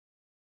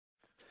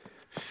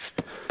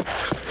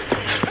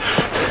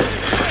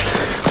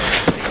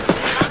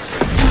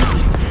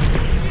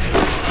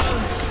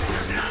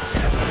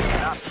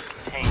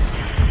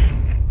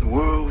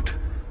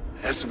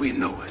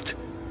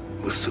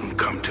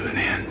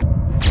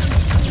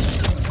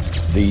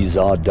These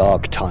are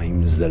dark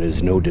times, there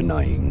is no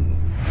denying.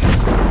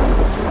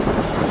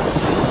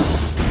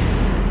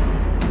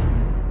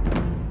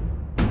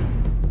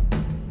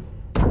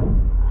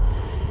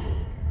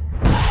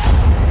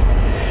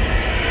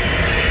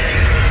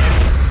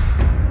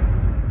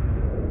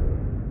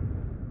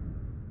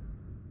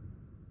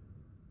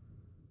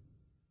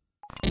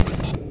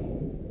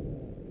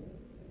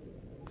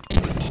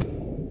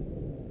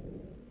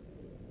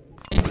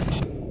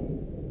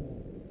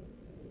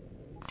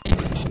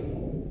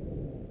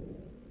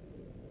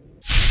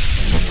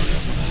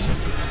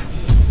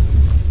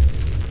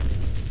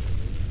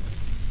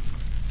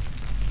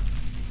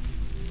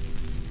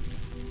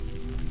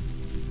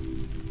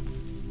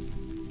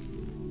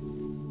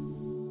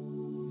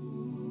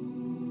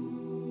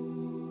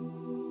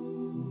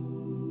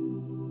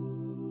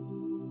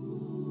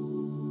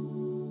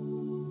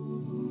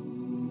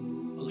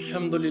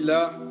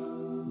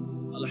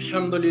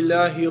 الحمد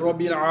لله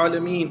رب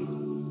العالمين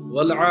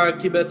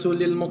والعاقبة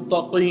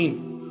للمتقين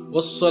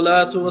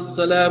والصلاة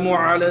والسلام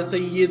على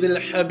سيد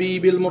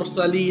الحبيب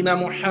المرسلين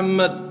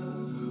محمد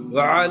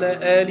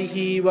وعلى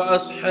آله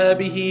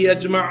وأصحابه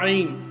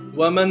أجمعين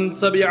ومن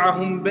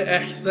تبعهم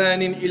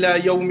بإحسان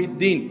إلى يوم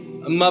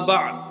الدين أما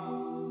بعد.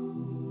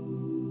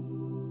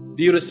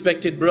 Dear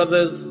respected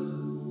brothers,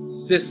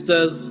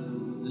 sisters,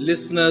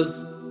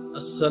 listeners,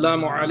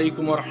 Assalamu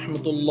alaikum wa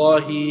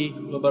rahmatullahi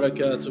wa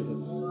barakatuh.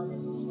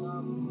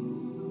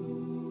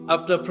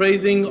 After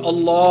praising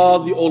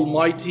Allah the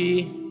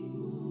Almighty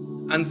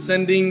and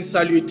sending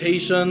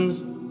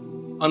salutations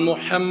on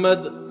Muhammad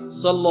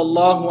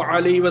sallallahu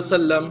alaihi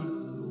wasallam,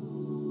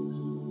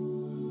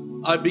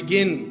 I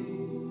begin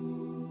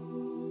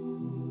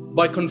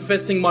by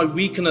confessing my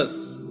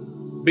weakness,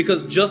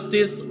 because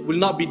justice will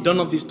not be done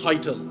on this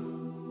title.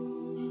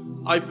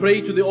 I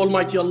pray to the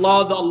Almighty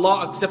Allah that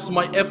Allah accepts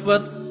my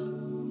efforts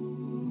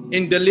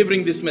in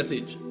delivering this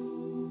message,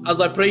 as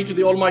I pray to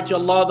the Almighty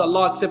Allah that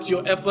Allah accepts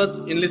your efforts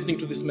in listening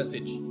to this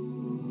message.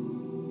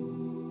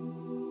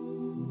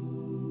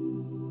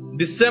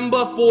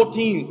 December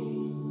 14th,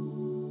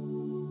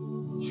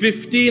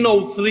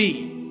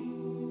 1503,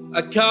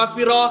 a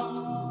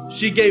kafira,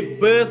 she gave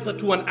birth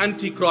to an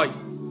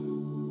antichrist.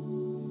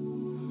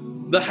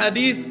 The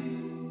hadith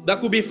that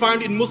could be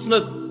found in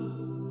Musnad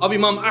of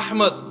Imam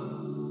Ahmad,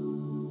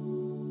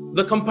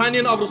 the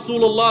companion of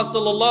Rasulullah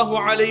sallallahu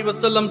alayhi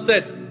wasallam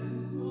said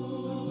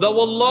that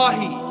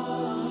wallahi,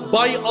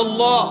 by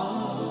Allah,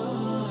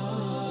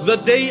 the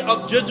day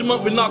of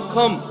judgment will not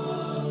come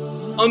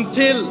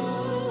until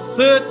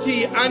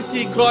 30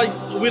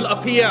 antichrists will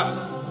appear,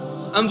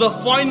 and the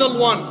final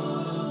one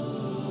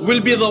will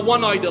be the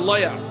one-eyed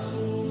liar.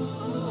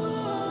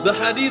 The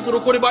hadith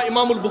recorded by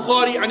Imam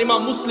al-Bukhari and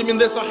Imam Muslim in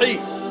their Sahih.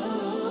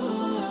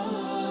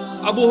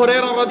 Abu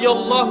Hurairah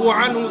radiallahu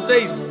anhu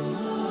says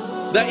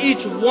that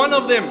each one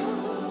of them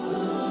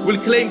will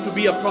claim to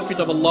be a prophet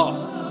of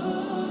Allah.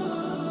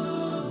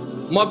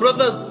 My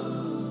brothers,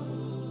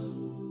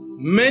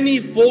 many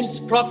false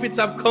prophets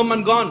have come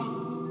and gone.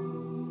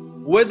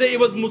 Whether it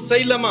was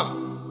Musaylama,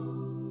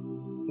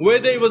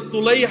 whether it was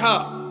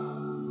Tulayha,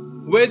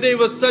 whether it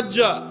was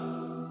Sajja,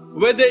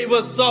 whether it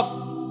was Saf,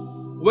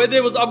 whether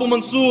it was Abu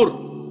Mansur,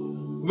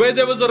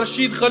 whether it was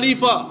Rashid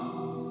Khalifa,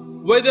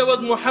 whether it was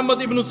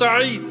Muhammad ibn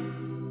Sa'id,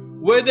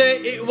 whether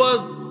it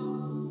was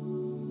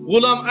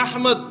Ghulam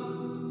Ahmad,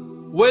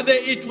 whether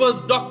it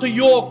was Dr.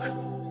 York,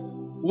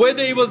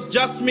 whether it was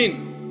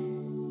Jasmine,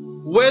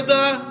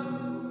 whether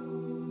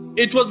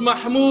it was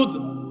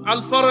Mahmoud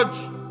Al-Faraj,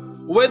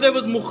 whether it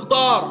was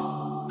Mukhtar,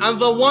 and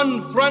the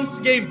one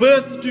France gave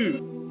birth to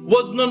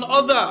was none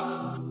other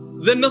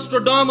than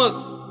Nostradamus,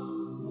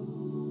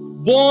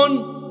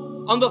 born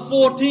on the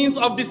 14th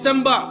of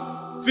December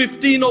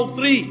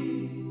 1503.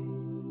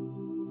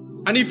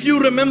 And if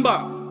you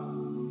remember,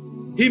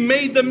 he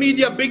made the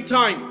media big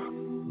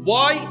time.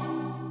 Why?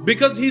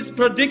 Because his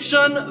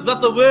prediction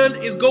that the world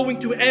is going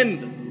to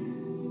end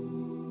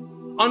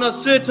on a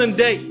certain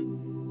day,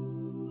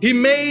 he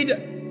made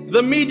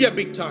the media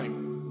big time.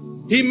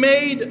 He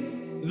made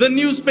the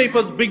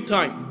newspapers big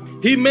time.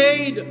 He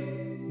made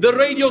the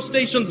radio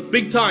stations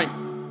big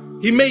time.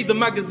 He made the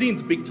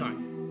magazines big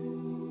time.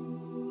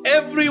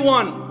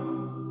 Everyone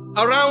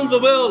around the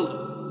world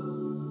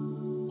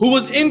who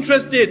was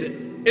interested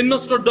in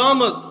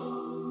Nostradamus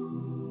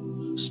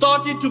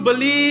started to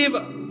believe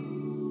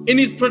in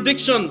his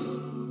predictions,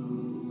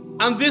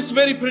 and this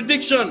very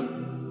prediction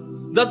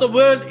that the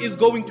world is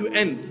going to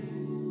end.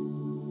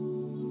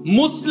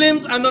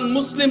 Muslims and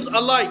non-Muslims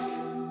alike,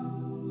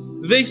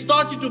 they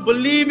started to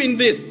believe in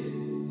this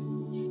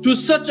to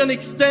such an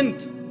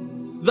extent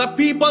that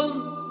people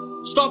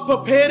start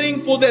preparing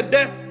for their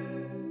death.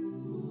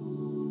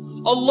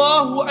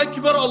 Allahu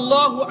Akbar,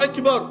 Allahu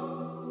Akbar.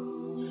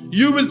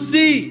 You will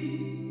see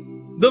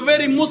the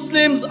very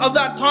Muslims of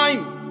that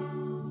time,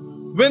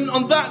 when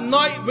on that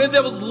night where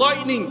there was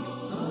lightning,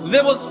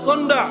 there was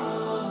thunder,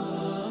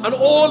 and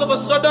all of a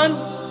sudden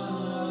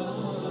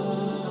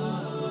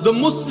the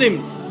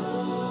Muslims,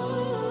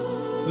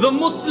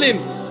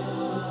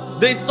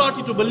 they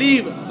started to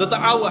believe that the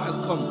hour has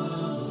come.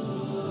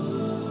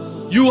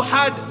 you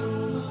had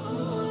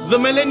the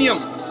millennium.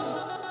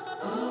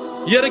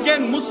 Yet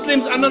again,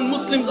 Muslims and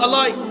non-Muslims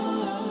alike,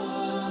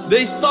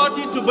 they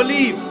started to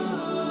believe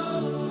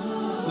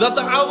that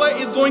the hour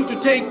is going to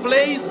take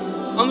place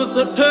on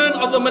the turn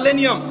of the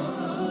millennium,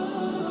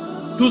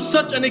 to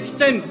such an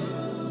extent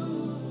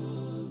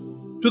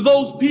to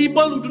those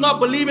people who do not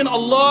believe in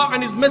Allah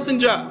and His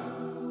Messenger.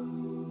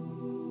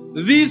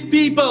 These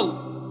people,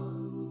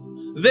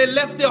 they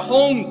left their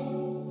homes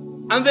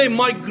and they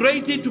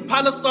migrated to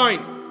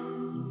Palestine.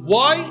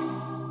 Why?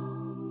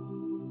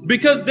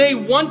 Because they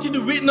wanted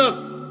to witness,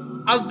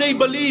 as they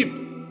believed,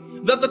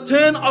 that the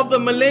turn of the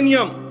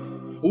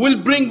millennium will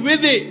bring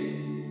with it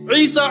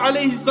Isa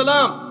alayhi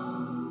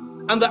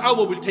salam, and the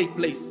hour will take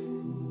place.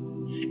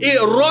 It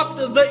rocked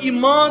the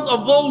imans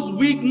of those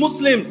weak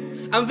Muslims,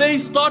 and they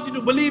started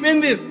to believe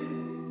in this.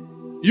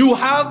 You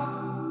have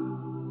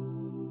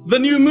the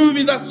new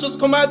movie that's just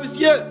come out this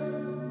year,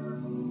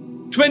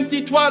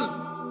 2012.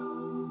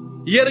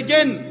 Yet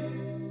again,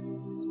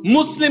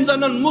 Muslims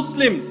and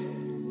non-Muslims,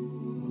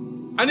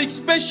 and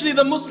especially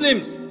the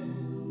Muslims,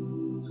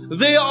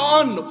 they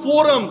are on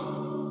forums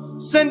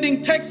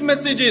sending text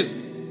messages.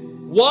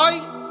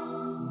 Why?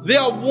 They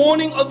are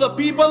warning other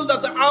people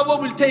that the hour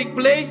will take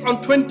place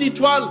on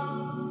 2012.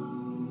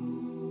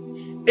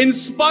 In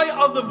spite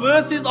of the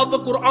verses of the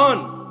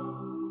Quran,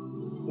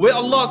 where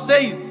Allah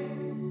says,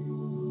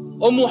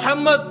 O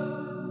Muhammad,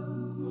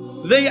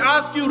 they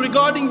ask you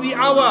regarding the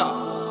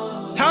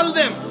hour, tell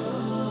them,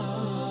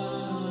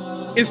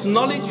 its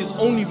knowledge is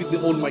only with the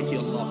Almighty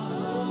Allah.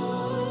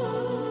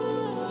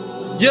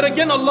 Yet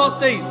again Allah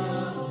says,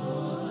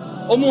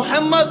 O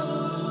Muhammad,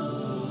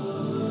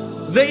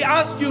 they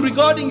ask you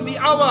regarding the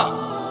hour,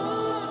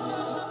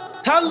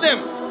 tell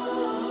them,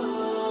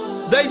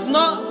 that is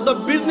not the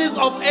business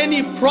of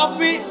any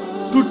prophet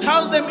to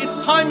tell them its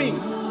timing.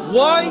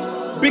 Why?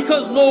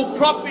 Because no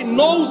prophet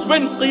knows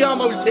when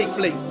Qiyamah will take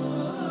place.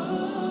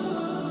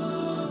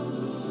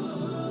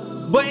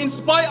 But in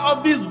spite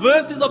of these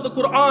verses of the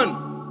Quran,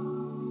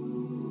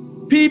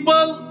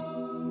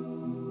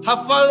 people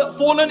have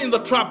fallen in the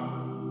trap,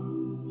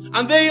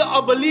 and they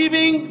are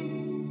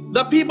believing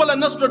that people like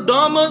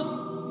Nostradamus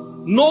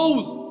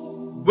knows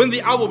when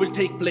the hour will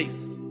take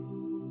place.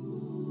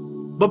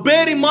 But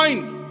bear in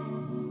mind,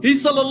 He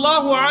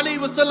sallallahu alayhi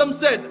wasallam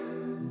said,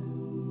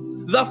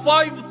 the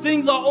 5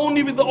 things are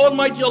only with the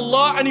Almighty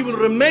Allah, and He will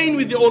remain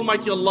with the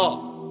Almighty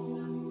Allah.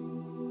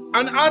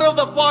 And out of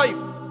the 5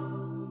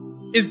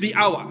 is the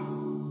hour.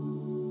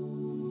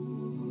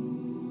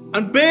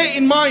 And bear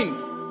in mind,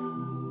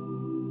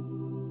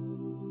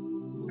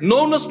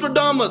 no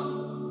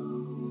Nostradamus,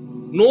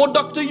 no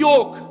Dr.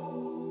 York,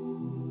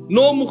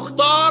 no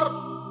Mukhtar,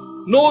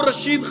 no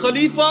Rashid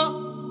Khalifa,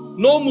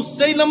 no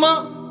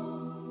Musaylama,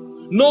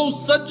 no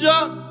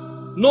Sajja,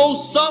 no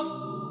Saf,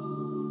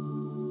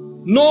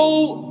 no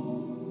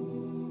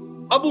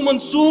Abu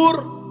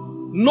Mansur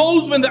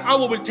knows when the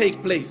hour will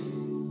take place.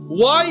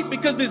 Why?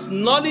 Because this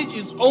knowledge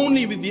is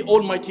only with the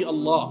Almighty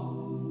Allah.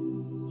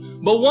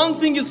 But one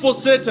thing is for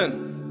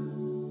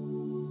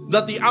certain,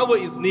 that the hour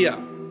is near.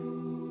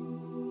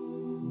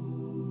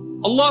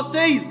 Allah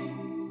says,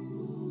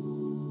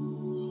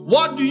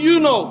 what do you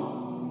know?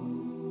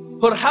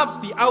 Perhaps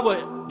the hour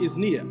is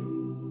near.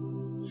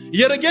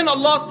 Yet again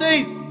Allah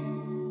says,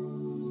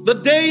 the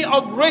day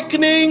of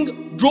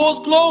reckoning draws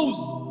close.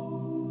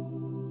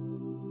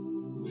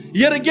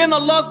 Yet again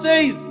Allah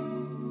says,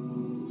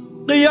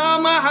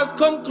 Qiyamah has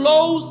come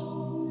close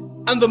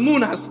and the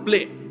moon has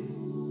split.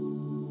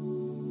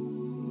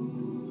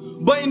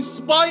 But in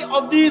spite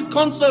of these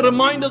constant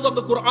reminders of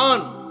the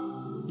Quran,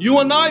 you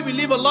and I, we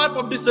live a life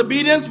of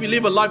disobedience, we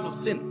live a life of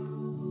sin.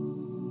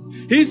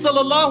 He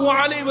sallallahu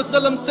alayhi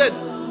wasallam said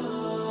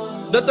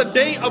that the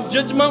day of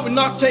judgment will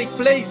not take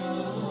place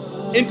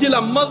until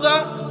a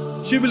mother,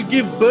 she will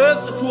give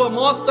birth to a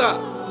master.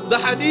 The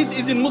hadith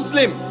is in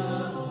Muslim.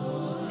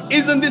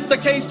 Isn't this the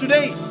case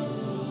today?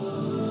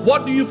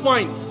 What do you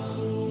find?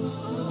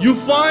 You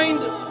find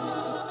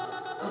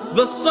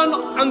the son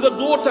and the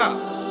daughter,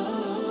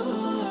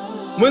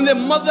 when their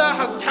mother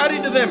has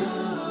carried them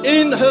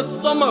in her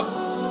stomach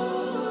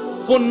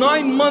for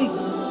 9 months,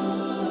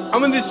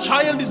 and when this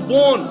child is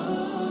born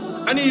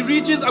and he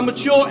reaches a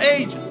mature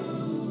age,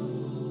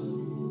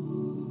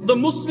 the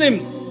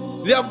Muslims,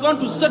 they have gone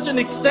to such an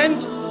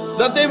extent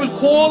that they will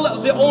call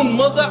their own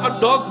mother a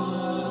dog,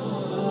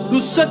 to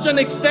such an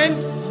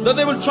extent that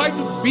they will try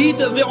to beat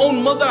their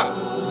own mother.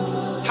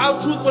 How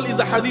truthful is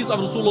the hadith of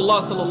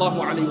Rasulullah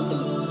sallallahu alayhi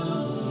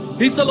wasallam?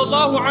 He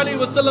sallallahu alayhi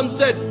wasallam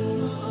said,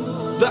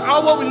 the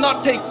hour will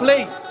not take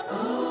place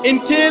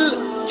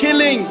until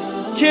killing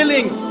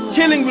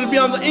will be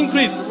on the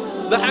increase.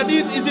 The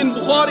hadith is in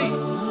Bukhari.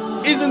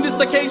 Isn't this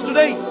the case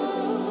today?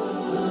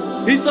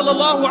 He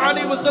sallallahu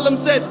alayhi wasallam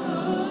said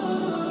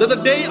that the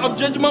day of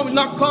judgment will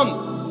not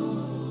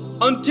come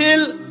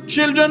until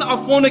children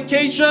of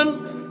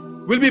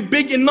fornication will be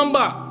big in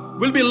number,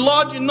 will be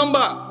large in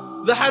number.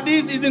 The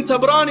hadith is in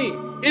Tabrani.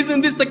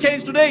 Isn't this the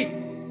case today?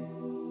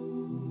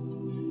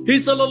 He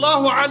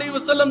sallallahu alayhi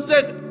wasallam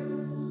said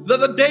that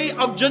the day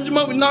of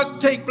judgment will not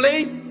take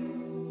place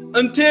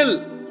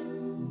until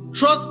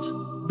trust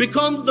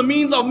becomes the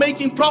means of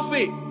making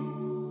profit.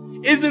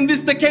 Isn't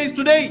this the case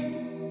today?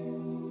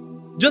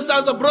 Just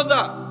as a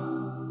brother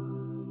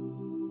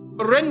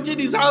rented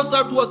his house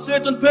out to a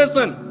certain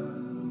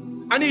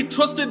person and he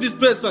trusted this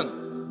person.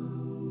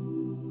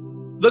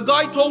 The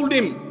guy told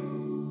him,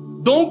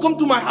 don't come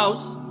to my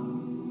house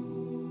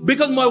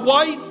because my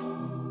wife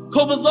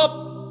covers up.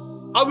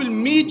 I will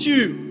meet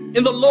you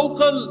in the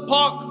local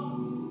park.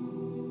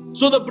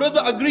 So the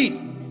brother agreed.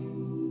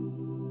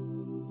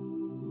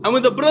 And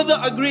when the brother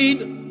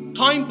agreed,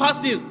 time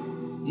passes,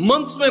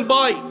 months went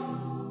by,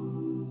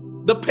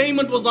 the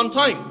payment was on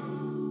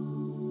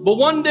time. But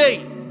one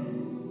day,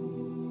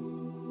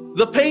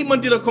 the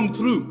payment didn't come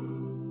through.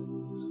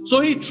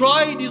 So he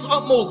tried his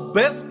utmost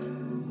best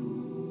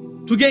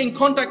to get in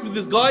contact with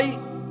this guy.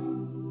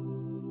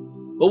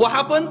 But what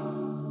happened?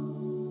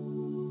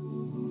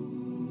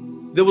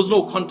 There was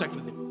no contact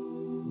with him.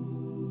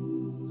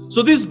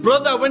 So this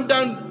brother went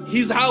down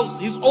his house,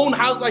 his own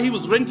house that he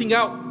was renting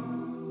out.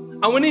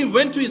 And when he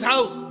went to his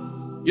house,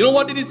 you know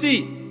what did he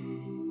see?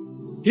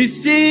 He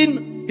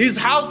seen his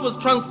house was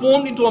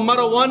transformed into a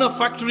marijuana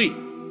factory.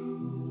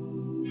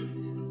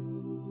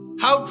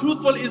 How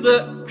truthful is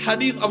the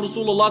hadith of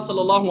Rasulullah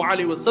sallallahu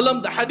alaihi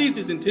wasallam? The hadith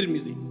is in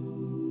Tirmizi.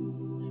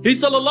 He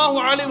sallallahu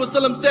alaihi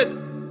wasallam said,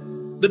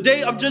 the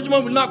day of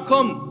judgment will not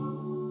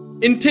come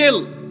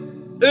until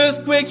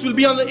earthquakes will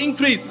be on the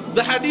increase.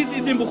 The hadith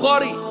is in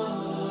Bukhari.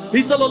 He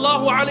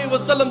sallallahu alaihi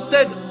wasallam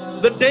said,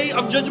 the day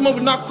of judgment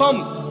will not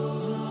come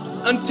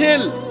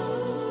until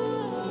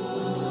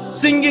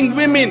singing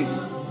women,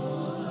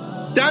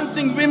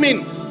 dancing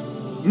women,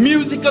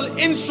 musical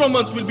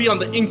instruments will be on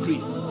the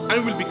increase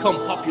and will become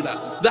popular.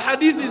 The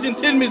hadith is in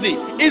Tirmizi.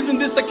 Isn't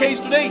this the case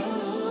today?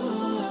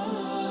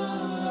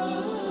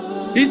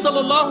 He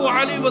sallallahu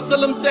alaihi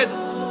wasallam said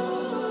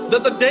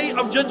that the day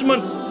of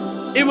judgment,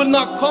 it will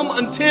not come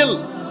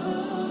until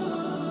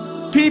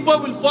people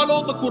will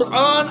follow the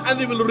Quran and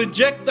they will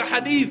reject the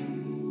hadith.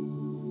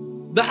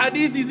 The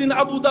hadith is in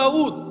Abu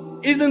Dawood.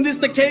 Isn't this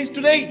the case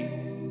today?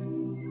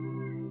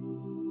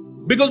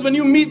 Because when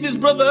you meet these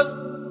brothers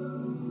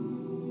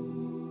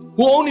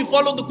who only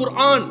follow the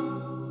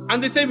Quran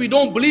and they say we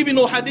don't believe in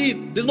no hadith,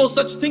 there's no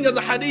such thing as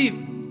a hadith,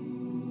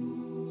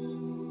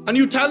 and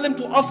you tell them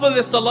to offer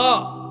their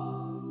salah,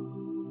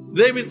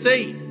 they will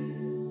say,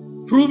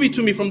 prove it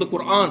to me from the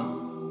Quran.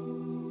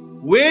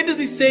 Where does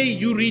it say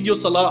you read your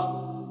salah?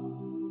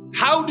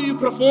 How do you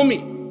perform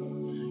it?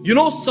 You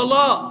know,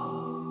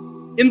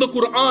 salah in the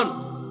Quran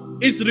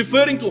is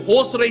referring to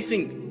horse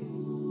racing.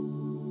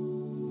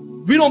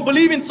 We don't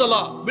believe in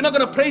salah. We're not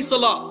going to pray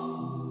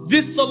salah.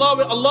 This salah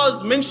where Allah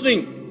is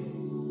mentioning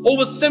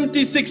over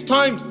 76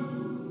 times.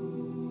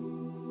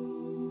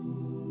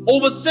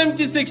 Over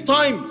 76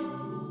 times.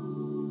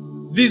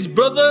 These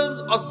brothers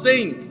are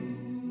saying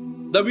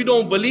that we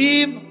don't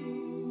believe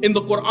in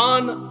the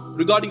Quran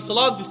regarding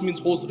salah. This means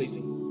horse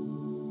racing.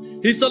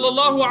 He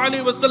sallallahu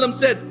alaihi wasallam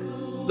said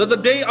that the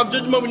day of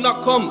judgment will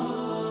not come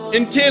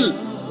until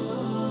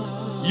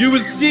you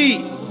will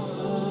see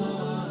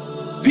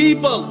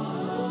people,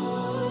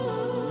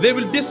 they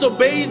will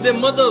disobey their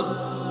mothers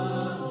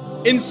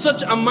in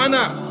such a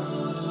manner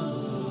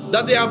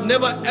that they have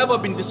never ever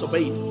been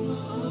disobeyed.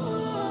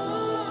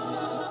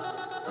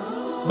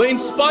 But in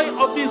spite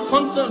of these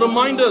constant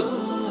reminders,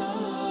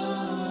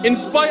 in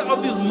spite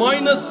of these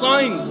minor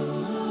signs,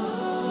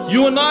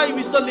 you and I,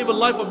 we still live a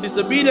life of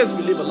disobedience,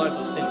 we live a life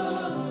of sin.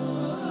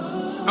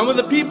 And when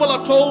the people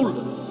are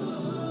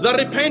told that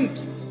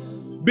repent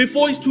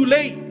before it's too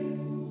late,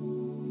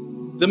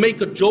 they make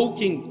a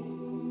joke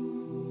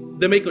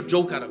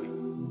out of it.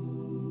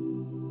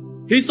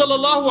 He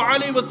sallallahu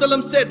alaihi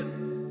wasallam said,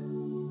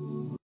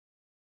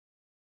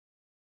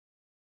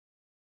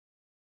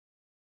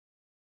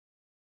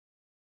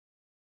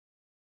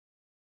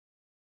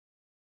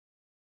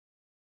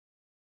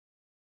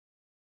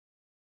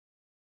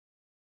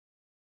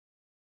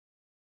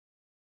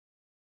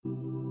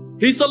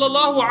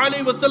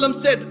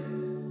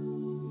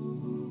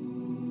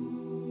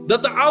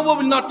 that the hour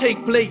will not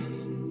take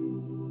place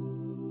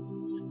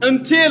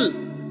until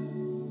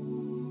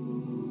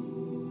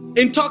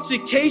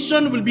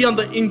intoxication will be on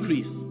the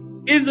increase.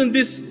 Isn't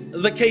this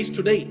the case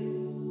today?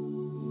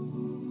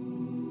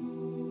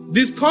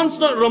 These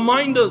constant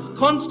reminders,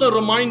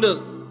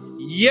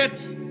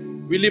 yet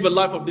we live a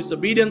life of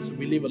disobedience,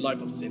 we live a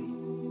life of sin.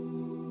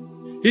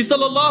 He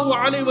sallallahu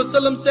alaihi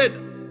wasallam said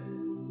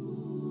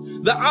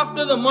that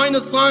after the minor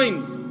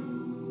signs,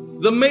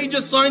 the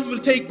major signs will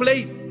take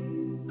place.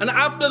 And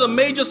after the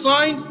major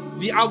signs,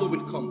 the hour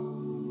will come.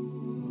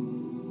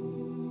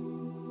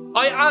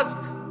 I ask,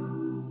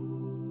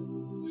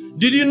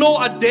 did you know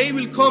a day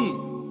will come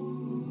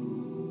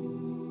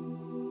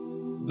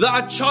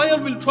that a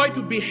child will try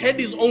to behead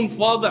his own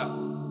father?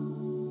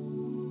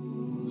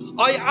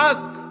 I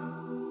ask,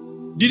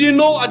 did you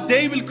know a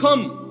day will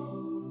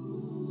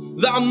come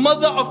that a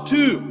mother of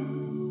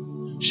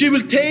two, she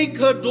will take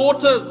her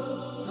daughters,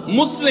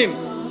 Muslims,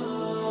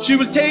 she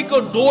will take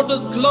her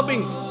daughters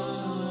clubbing,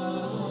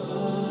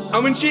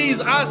 And when she is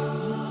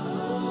asked,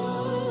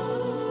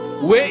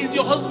 where is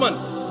your husband?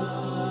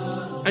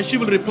 And she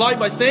will reply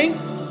by saying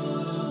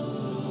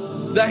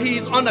that he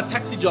is on a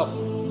taxi job.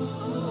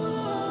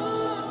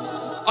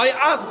 I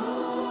ask,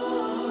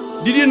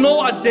 did you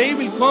know a day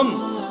will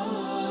come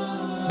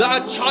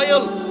that a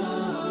child,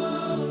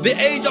 the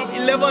age of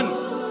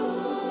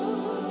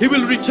 11, he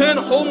will return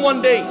home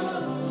one day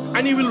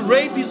and he will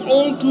rape his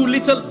own 2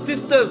 little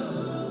sisters,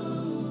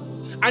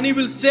 and he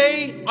will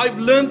say, I've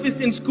learned this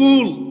in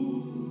school.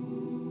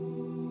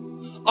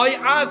 I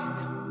ask,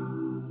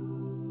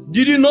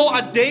 did you know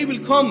a day will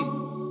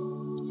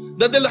come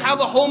that they'll have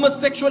a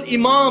homosexual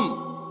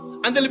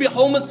imam and there'll be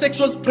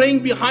homosexuals praying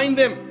behind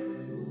them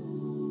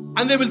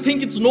and they will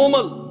think it's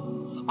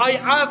normal? I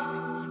ask,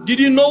 did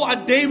you know a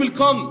day will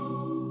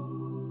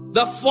come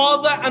the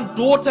father and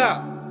daughter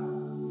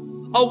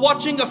are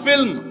watching a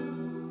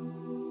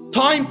film,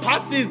 time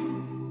passes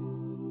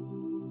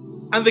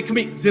and they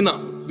commit zina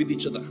with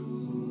each other?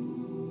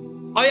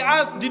 I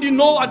ask, did you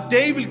know a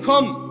day will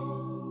come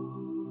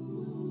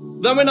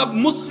that when a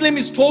Muslim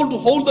is told to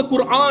hold the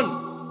Quran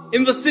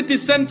in the city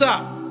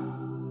center,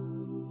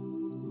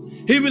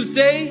 he will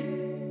say,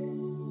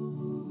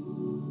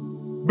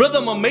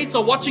 brother, my mates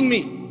are watching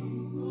me.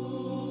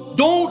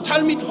 Don't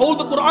tell me to hold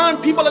the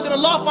Quran. People are going to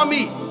laugh at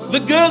me. The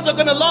girls are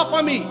going to laugh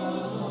at me.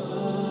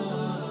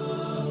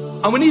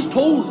 And when he's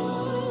told,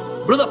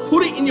 brother,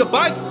 put it in your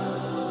bag,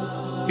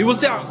 he will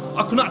say,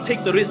 I could not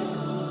take the risk.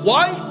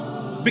 Why?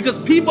 Because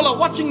people are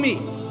watching me.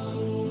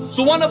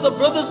 So one of the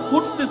brothers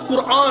puts this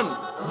Quran,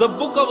 the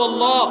book of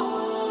Allah,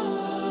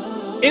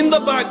 in the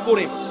bag for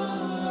him,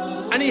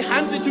 and he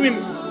hands it to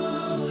him,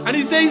 and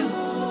he says,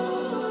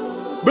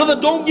 brother,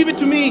 don't give it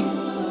to me,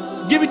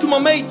 give it to my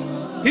mate,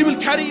 he will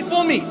carry it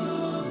for me.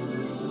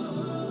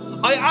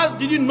 I asked,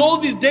 did you know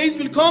these days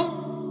will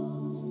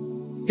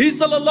come? He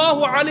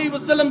sallallahu alaihi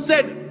wasallam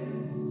said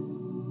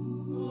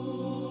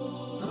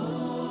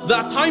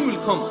that time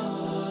will come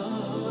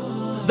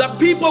that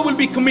people will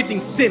be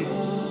committing sin,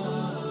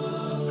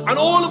 and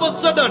all of a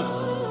sudden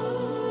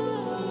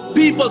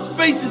people's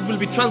faces will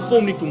be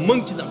transformed into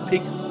monkeys and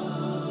pigs.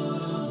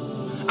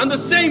 And the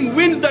same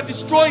winds that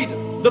destroyed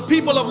the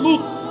people of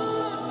Lut,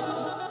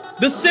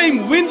 the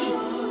same winds,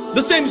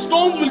 the same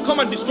stones will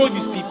come and destroy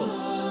these people.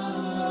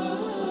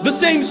 The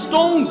same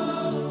stones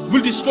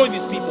will destroy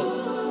these people.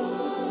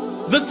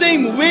 The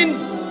same winds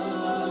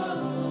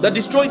that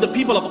destroyed the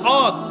people of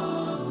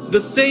Ad,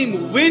 the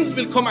same winds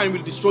will come and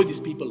will destroy these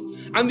people.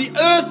 And the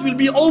earth will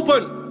be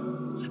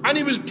open and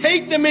it will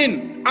take them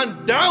in,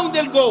 and down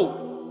they'll go,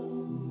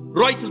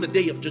 right till the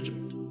day of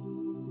judgment.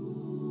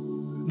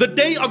 The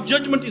day of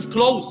judgment is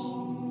close.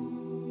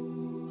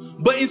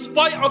 But in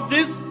spite of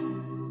this,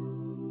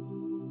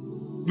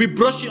 we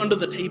brush it under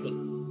the table.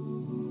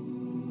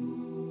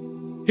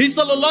 He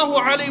sallallahu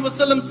alaihi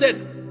wasallam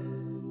said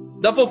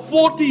that for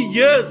 40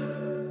 years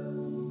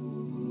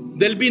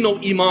there'll be no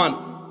iman.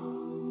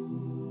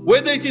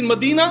 Whether it's in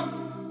Medina,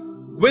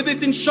 whether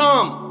it's in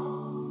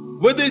Sham,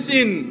 whether it's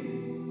in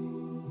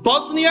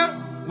Bosnia,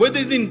 whether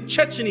it's in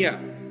Chechnya,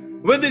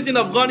 whether it's in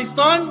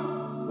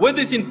Afghanistan,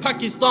 whether it's in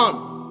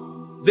Pakistan,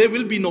 there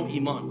will be no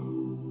iman.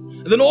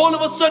 And then all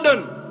of a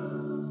sudden,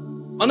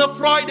 on a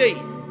Friday,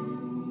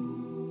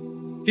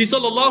 he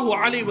sallallahu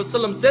alaihi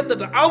wasallam said that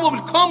the hour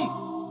will come.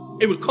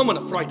 It will come on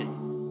a Friday.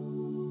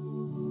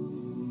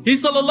 He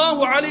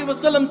sallallahu alaihi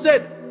wasallam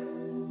said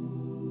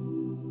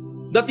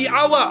that the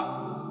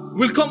hour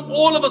will come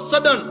all of a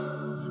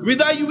sudden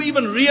without you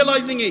even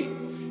realizing it.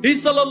 He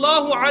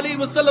sallallahu alaihi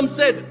wasallam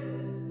said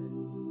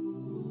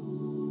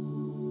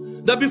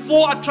that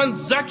before a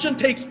transaction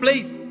takes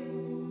place,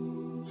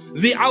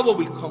 the hour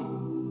will come.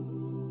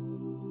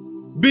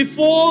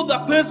 Before the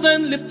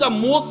person lifts a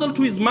morsel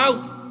to his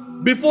mouth,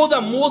 before the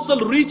morsel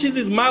reaches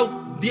his mouth,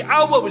 the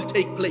hour will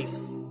take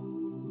place.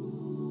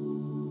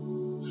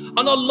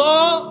 And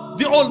Allah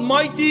the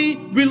Almighty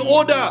will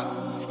order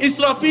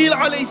Israfil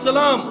alayhi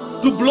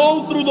salam to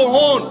blow through the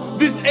horn.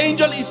 This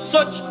angel is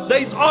such that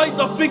his eyes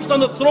are fixed on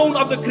the throne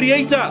of the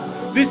Creator.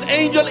 This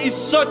angel is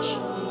such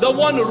that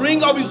one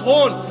ring of his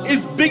horn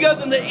is bigger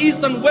than the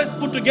east and west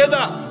put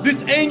together.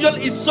 This angel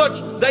is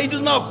such that he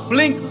does not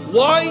blink.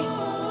 Why?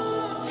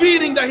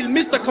 Fearing that he'll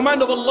miss the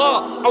command of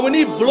Allah. And when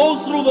he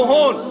blows through the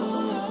horn,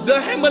 the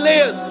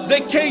Himalayas, the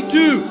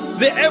K2,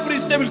 the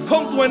Everest, they will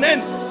come to an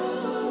end.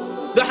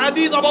 The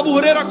hadith of Abu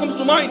Huraira comes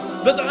to mind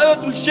that the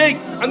earth will shake,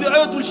 and the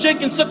earth will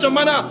shake in such a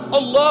manner,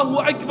 Allahu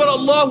Akbar,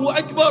 Allahu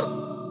Akbar.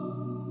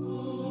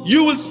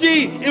 You will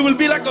see it will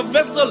be like a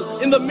vessel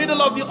in the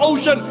middle of the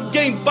ocean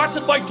getting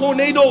battered by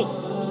tornadoes.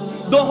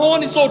 The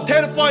horn is so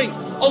terrifying.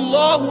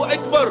 Allahu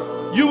Akbar.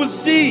 You will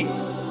see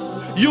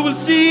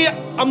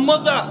a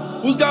mother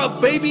who's got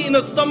a baby in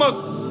her stomach.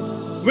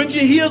 When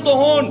she hears the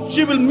horn,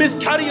 she will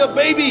miscarry her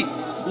baby.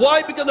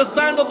 Why? Because the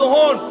sound of the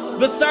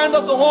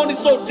horn is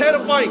so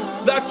terrifying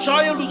that a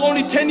child who's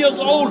only 10 years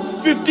old,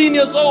 15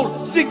 years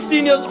old,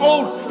 16 years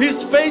old,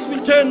 his face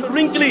will turn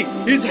wrinkly,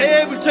 his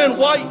hair will turn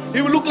white,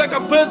 he will look like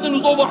a person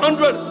who's over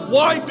 100.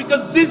 Why?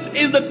 Because this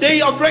is the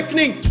day of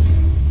reckoning.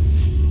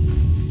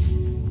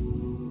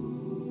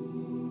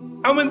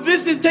 And when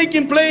this is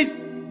taking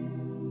place,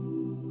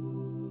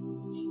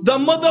 the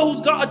mother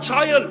who's got a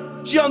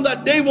child, she on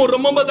that day will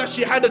remember that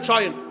she had a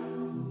child.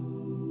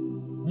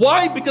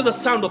 Why? Because the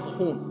sound of the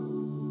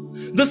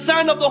horn. The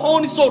sound of the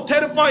horn is so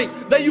terrifying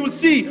that you will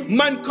see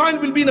mankind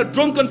will be in a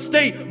drunken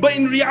state, but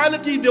in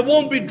reality they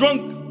won't be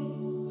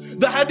drunk.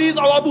 The hadith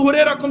of Abu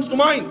Huraira comes to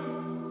mind.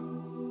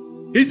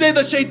 He said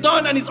that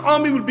Shaitan and his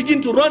army will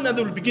begin to run and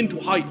they will begin to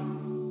hide.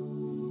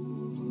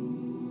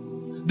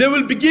 They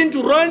will begin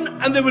to run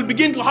and they will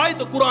begin to hide.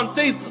 The Quran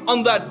says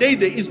on that day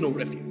there is no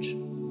refuge.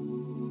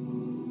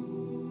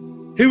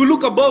 He will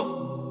look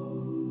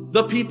above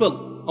the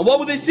people, and what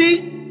will they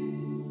see?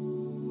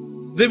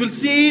 They will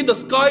see the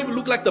sky will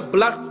look like the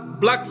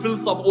black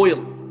filth of oil.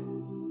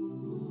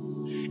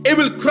 It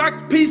will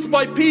crack piece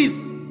by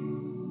piece.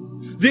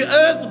 The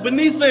earth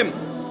beneath them,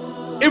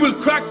 it will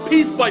crack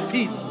piece by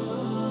piece.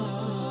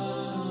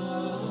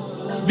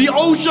 The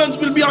oceans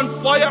will be on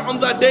fire on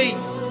that day,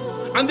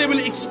 and they will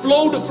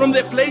explode from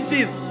their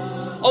places.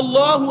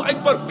 Allahu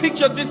Akbar,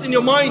 picture this in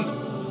your mind.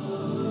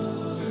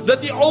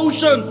 That the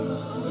oceans,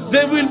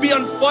 they will be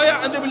on fire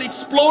and they will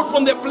explode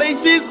from their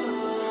places.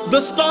 The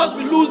stars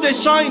will lose their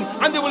shine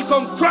and they will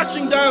come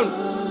crashing down,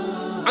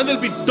 and there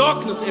will be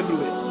darkness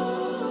everywhere.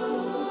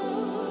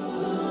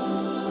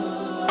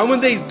 And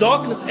when there is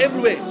darkness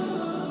everywhere,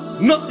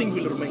 nothing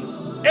will remain.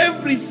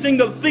 Every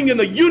single thing in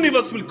the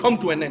universe will come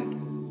to an end.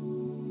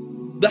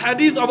 The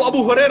hadith of Abu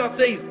Huraira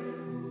says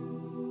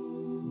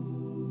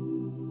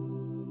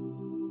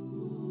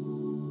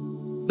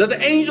that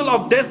the angel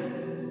of death,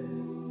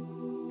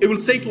 it will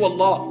say to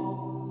Allah,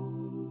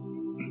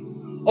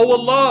 "Oh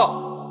Allah,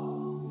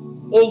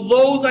 all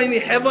those are in the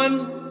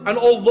heaven and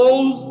all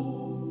those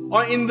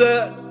are in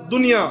the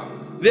dunya,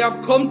 they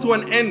have come to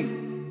an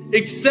end,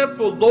 except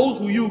for those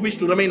who you wish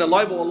to remain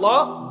alive, O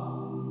Allah."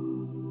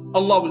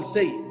 Allah will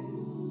say,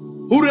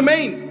 "Who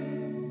remains?"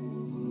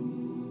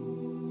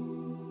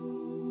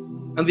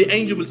 And the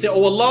angel will say,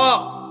 "Oh Allah,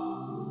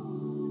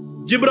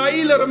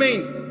 Jibreel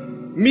remains,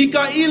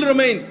 Mikael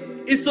remains,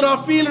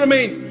 Israfil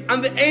remains,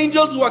 and the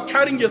angels who are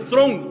carrying your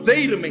throne,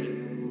 they remain."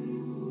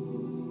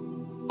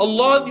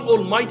 Allah the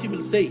Almighty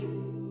will say,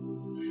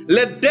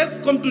 "Let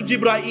death come to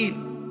Jibreel,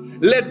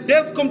 let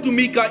death come to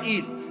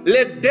Mikael,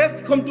 let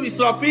death come to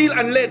Israfil,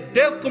 and let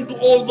death come to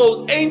all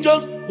those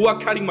angels who are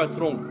carrying my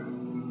throne."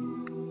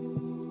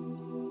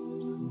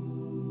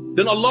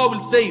 Then Allah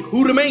will say,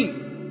 "Who remains?"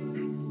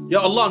 Yeah,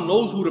 Allah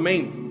knows who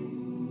remains.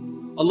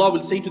 Allah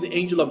will say to the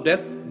angel of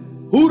death,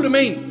 "Who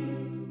remains?"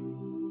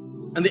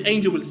 And the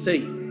angel will say,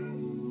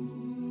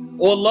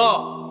 "Oh Allah,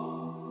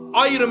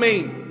 I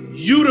remain,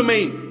 you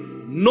remain,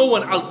 no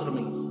one else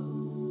remains."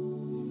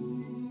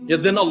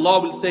 Yet then Allah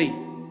will say,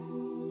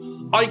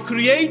 "I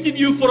created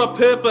you for a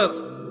purpose.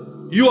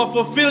 You have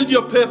fulfilled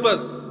your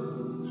purpose.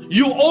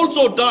 You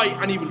also die,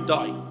 and you will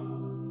die."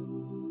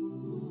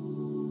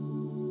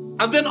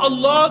 And then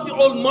Allah the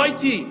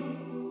Almighty,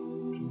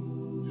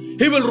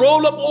 He will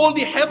roll up all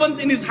the heavens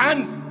in His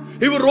hands.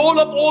 He will roll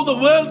up all the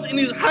worlds in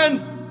His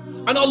hands.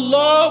 And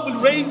Allah will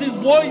raise His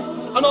voice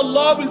and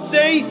Allah will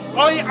say,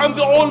 "I am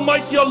the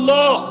Almighty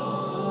Allah.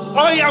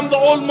 I am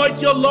the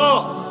Almighty Allah.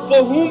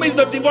 For whom is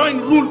the divine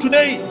rule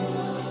today?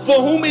 For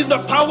whom is the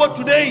power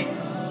today?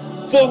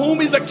 For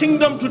whom is the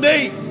kingdom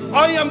today?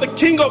 I am the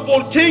King of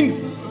all kings.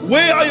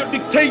 Where are your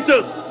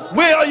dictators?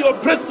 Where are your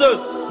oppressors?"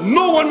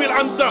 No one will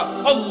answer.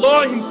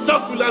 Allah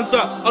Himself will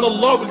answer. And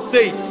Allah will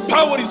say,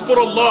 "Power is for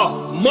Allah.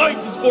 Might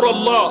is for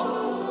Allah.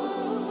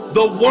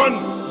 The one,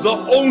 the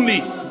only,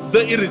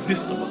 the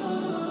irresistible."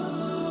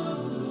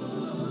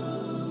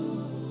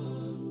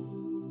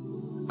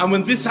 And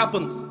when this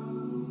happens,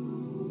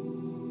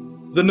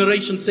 the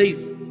narration says,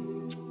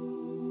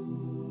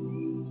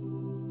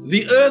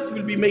 the earth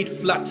will be made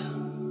flat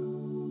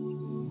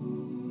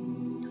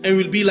and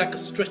will be like a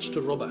stretched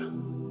rubber.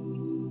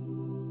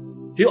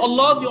 He,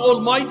 Allah the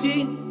Almighty,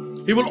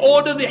 He will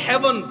order the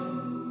heavens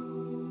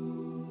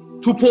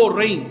to pour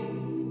rain.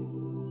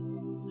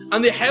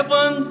 And the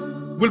heavens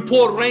will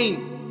pour rain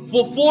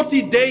for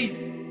 40 days.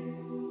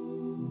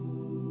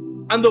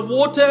 And the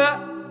water,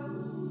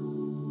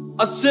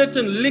 a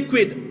certain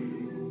liquid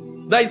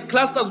that is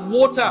classed as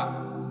water,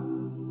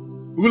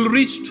 will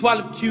reach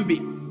 12 cubic.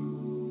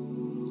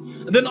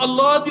 And then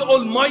Allah the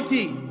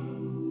Almighty,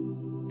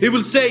 He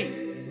will say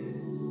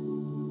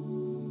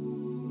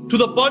to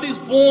the bodies,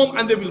 "Form,"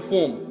 and they will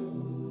form.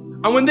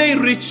 And when they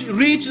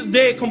reach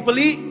their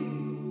complete,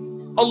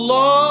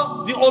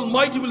 Allah the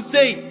Almighty will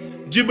say,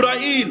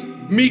 "Jibreel,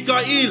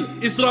 Mikael,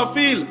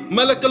 Israfil,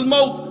 Malak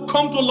al-Maut,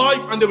 come to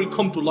life," and they will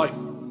come to life.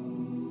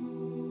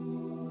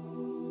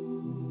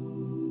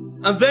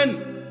 And then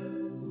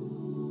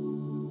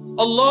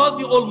Allah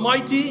the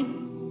Almighty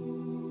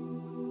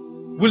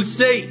will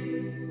say,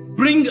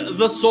 "Bring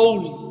the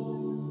souls."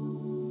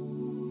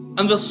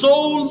 And the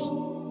souls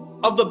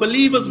of the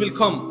believers will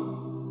come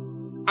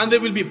and they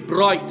will be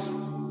bright.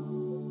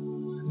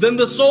 Then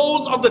the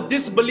souls of the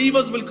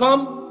disbelievers will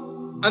come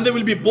and they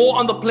will be borne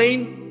on the plain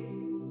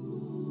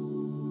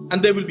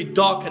and they will be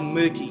dark and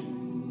murky.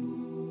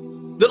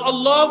 Then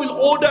Allah will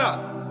order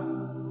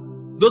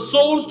the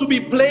souls to be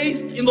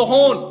placed in the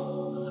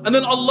horn. And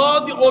then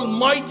Allah the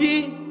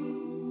Almighty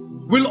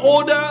will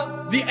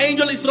order the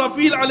angel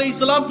Israfil alayhi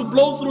salam to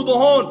blow through the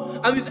horn.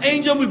 And this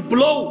angel will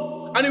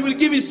blow, and it will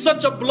give it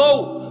such a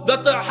blow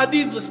that the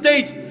hadith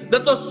states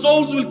that the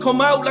souls will come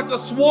out like a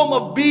swarm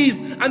of bees,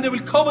 and they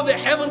will cover the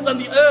heavens and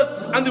the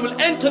earth, and they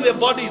will enter their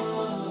bodies.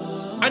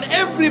 And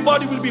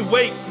everybody will be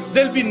waked.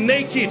 They'll be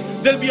naked,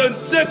 they'll be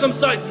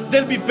uncircumcised,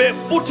 they'll be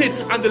barefooted,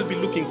 and they'll be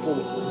looking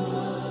forward.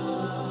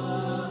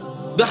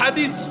 The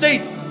hadith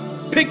states,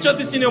 picture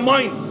this in your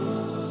mind,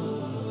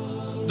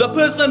 the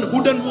person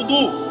who done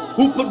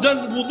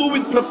wudu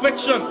with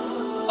perfection,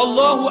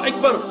 Allahu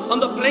Akbar, on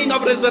the plane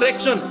of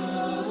resurrection,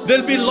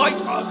 there'll be light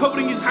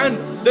covering his hand,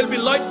 there'll be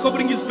light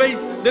covering his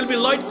face, there'll be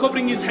light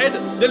covering his head,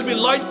 there'll be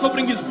light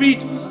covering his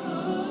feet.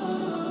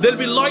 There'll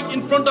be light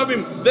in front of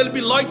him, there'll be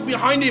light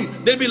behind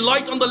him, there'll be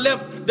light on the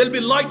left, there'll be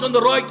light on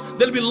the right,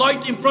 there'll be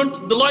light in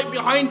front, the light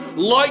behind,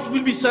 light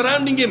will be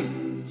surrounding him.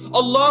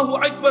 Allahu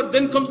Akbar,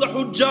 then comes the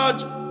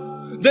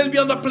Hujjaj. They'll be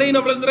on the plane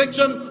of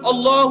resurrection,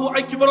 Allahu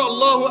Akbar,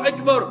 Allahu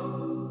Akbar.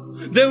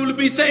 They will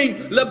be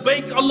saying,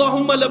 Labbaik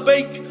Allahumma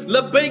Labbaik,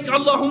 Labbaik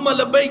Allahumma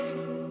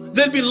Labbaik.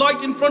 There'll be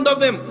light in front of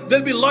them,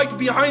 there'll be light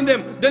behind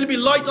them, there'll be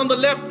light on the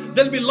left,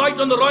 there'll be light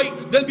on the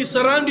right, they'll be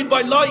surrounded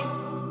by light.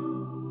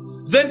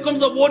 Then comes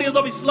the warriors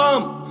of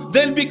Islam.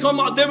 They will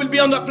be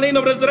on the plane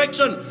of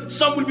resurrection.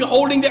 Some will be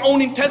holding their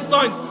own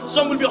intestines.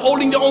 Some will be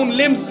holding their own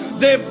limbs.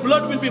 Their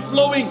blood will be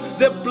flowing.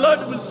 Their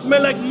blood will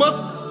smell like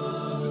musk.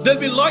 There'll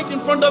be light in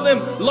front of them,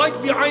 light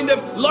behind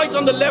them, light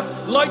on the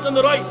left, light on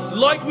the right.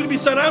 Light will be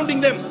surrounding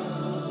them.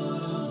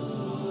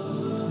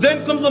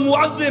 Then comes the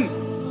Muazzin.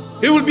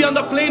 He will be on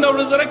the plane of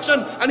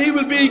resurrection, and he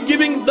will be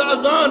giving the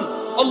adhan.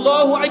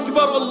 Allahu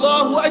Akbar,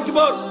 Allahu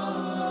Akbar.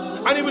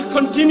 And he will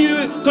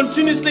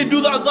continuously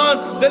do the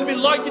adhan. There'll be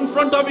light in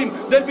front of him,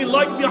 there'll be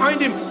light behind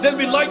him, there'll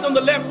be light on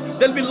the left,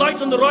 there'll be light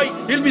on the right.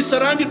 He'll be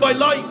surrounded by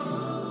light.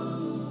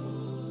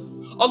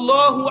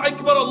 Allahu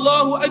Akbar,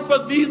 Allahu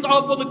Akbar. These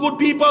are for the good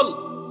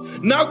people.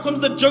 Now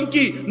comes the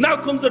junkie, now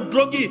comes the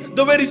druggie,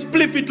 the very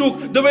spliff he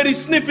took, the very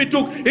sniff he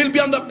took. He'll be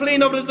on the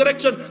plane of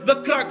resurrection.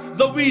 The crack,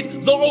 the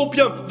weed, the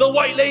opium, the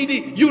white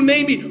lady, you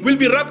name it, will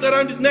be wrapped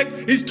around his neck.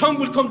 His tongue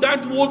will come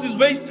down towards his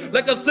waist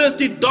like a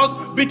thirsty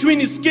dog. Between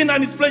his skin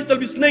and his flesh there'll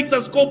be snakes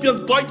and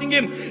scorpions biting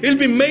him. He'll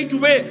be made to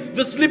wear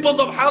the slippers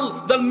of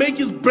hell that'll make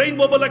his brain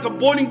bubble like a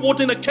boiling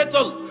water in a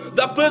kettle.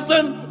 That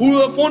person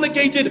who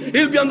fornicated,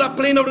 he'll be on that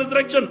plane of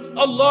resurrection.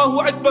 Allahu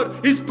Akbar.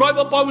 His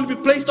private part will be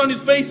placed on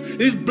his face.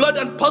 His blood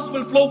and pus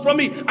will flow from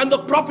it. And the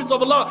prophets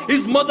of Allah,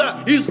 his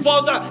mother, his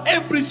father,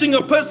 every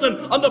single person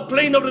on the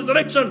plane of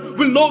resurrection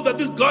will know that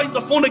this guy is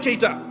the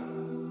fornicator.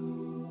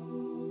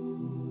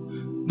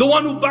 The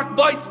one who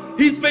backbites,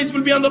 his face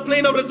will be on the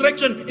plane of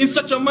resurrection in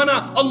such a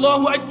manner,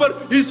 Allahu Akbar,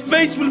 his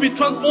face will be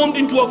transformed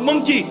into a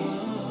monkey.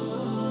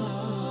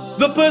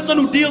 The person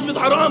who deals with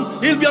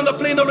haram, he'll be on the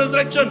plane of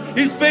resurrection.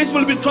 His face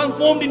will be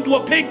transformed into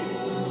a pig.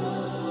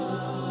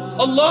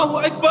 Allahu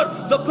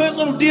Akbar. The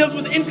person who deals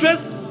with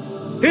interest,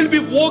 he'll be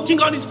walking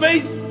on his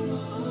face.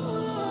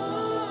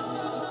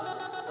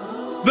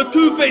 The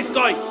two-faced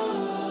guy.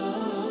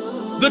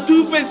 The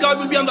two-faced guy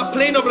will be on the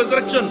plane of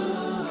resurrection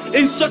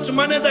in such a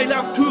manner that he'll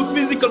have two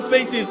physical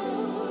faces.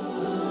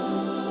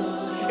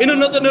 In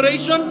another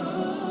narration,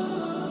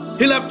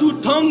 he'll have two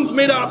tongues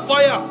made out of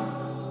fire.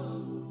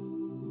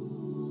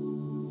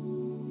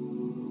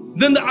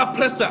 Then the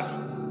oppressor.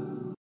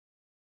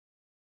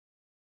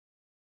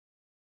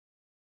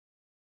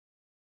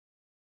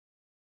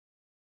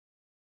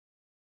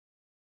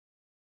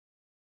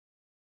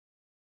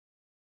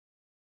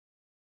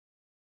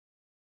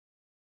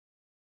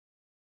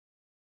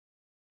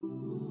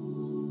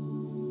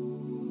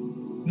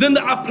 Then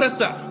the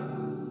oppressor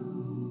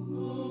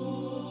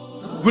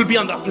will be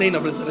on the plane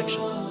of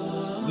resurrection.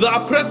 The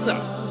oppressor,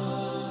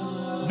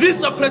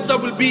 this oppressor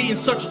will be in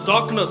such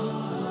darkness.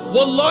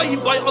 Wallahi,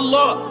 by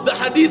Allah, the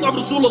hadith of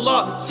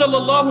Rasulullah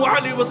sallallahu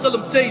alaihi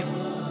wasallam says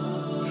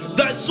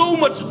that so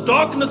much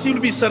darkness he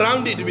will be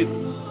surrounded with,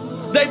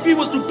 that if he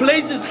was to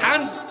place his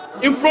hands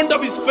in front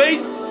of his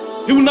face,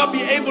 he will not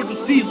be able to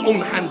see his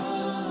own hands.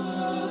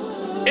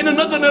 In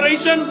another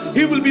narration,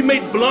 he will be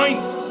made blind.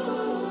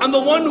 And the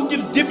one who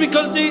gives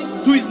difficulty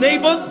to his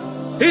neighbors,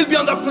 he'll be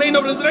on the plane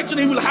of resurrection,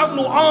 he will have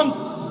no arms.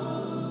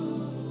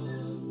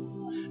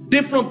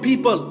 Different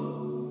people,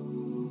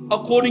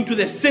 according to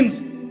their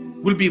sins,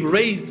 will be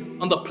raised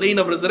on the plane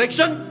of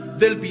resurrection.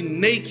 They'll be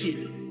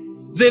naked,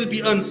 they'll be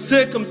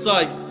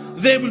uncircumcised,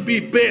 they will be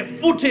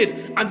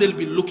barefooted, and they'll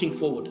be looking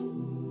forward.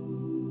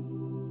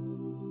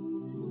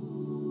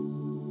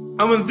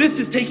 And when this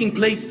is taking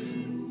place,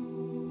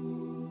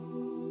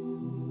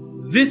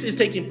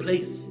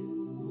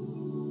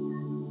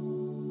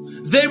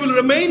 they will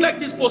remain like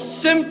this for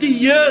 70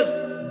 years.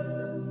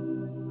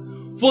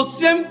 For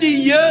 70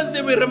 years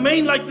they will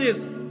remain like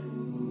this.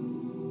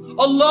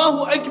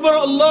 Allahu Akbar,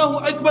 Allahu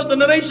Akbar. The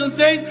narration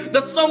says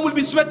that some will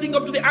be sweating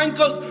up to the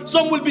ankles,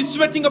 some will be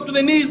sweating up to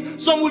their knees,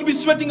 some will be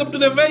sweating up to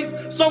their waist,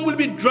 some will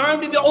be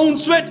drowned in their own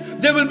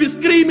sweat. They will be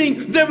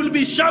screaming, they will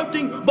be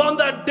shouting, but on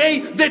that day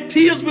their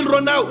tears will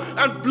run out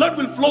and blood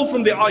will flow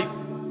from their eyes.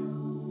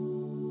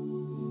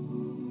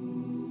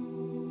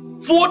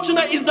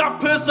 Fortunate is that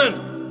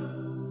person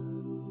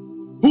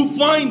who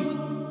finds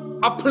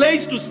a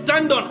place to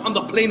stand on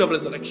the plane of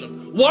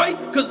resurrection. Why?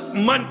 Because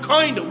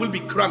mankind will be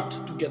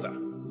cramped together.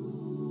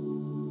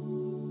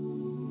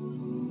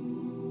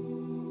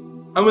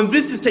 And when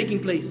this is taking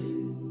place,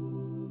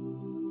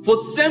 for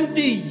 70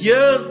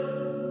 years,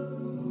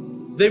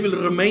 they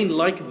will remain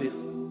like this.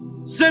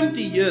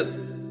 70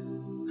 years.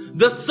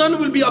 The sun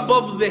will be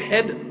above their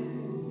head.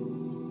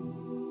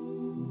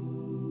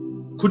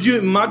 Could you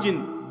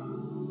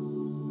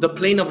imagine the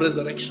plane of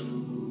resurrection?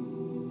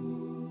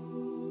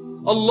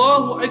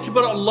 Allahu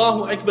Akbar,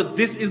 Allahu Akbar.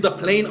 This is the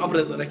plane of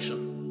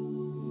resurrection.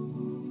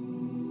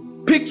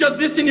 Picture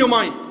this in your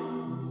mind.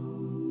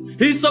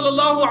 He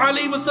sallallahu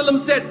alayhi wasallam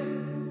said,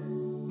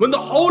 when the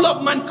whole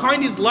of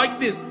mankind is like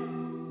this,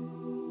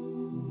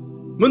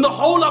 when the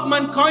whole of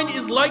mankind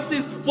is like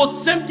this for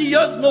 70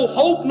 years, no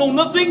hope, no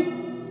nothing,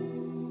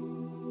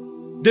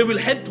 they will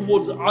head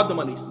towards Adam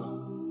alayhi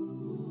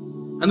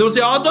salam. And they will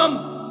say,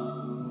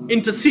 Adam,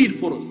 intercede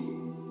for us.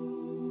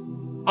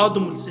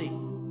 Adam will say,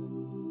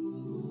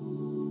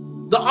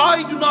 that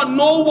I do not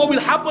know what will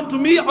happen to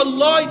me.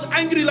 Allah is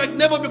angry like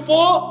never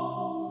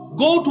before.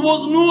 Go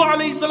towards Nuh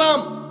alayhi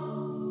salam.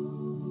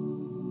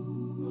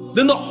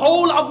 Then the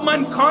whole of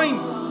mankind,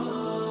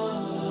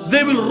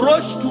 they will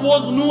rush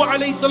towards Nuh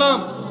alayhi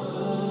salam.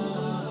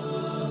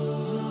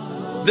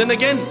 Then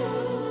again,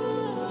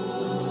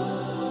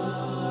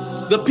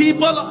 the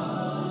people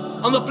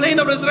on the plane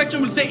of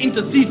resurrection will say,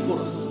 intercede for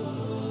us.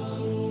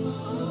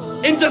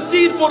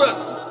 Intercede for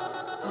us.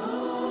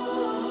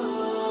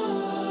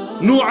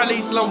 Nuh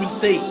alayhi salam will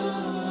say,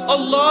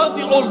 Allah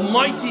the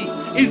Almighty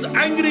is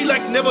angry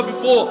like never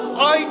before.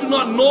 I do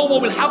not know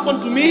what will happen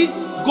to me.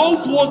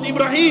 Go towards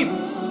Ibrahim.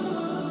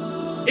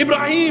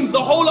 Ibrahim,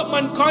 the whole of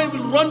mankind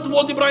will run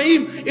towards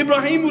Ibrahim.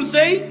 Ibrahim will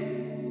say,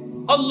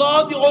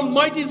 Allah the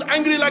Almighty is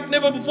angry like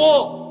never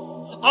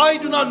before. I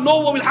do not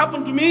know what will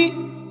happen to me.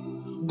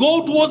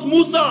 Go towards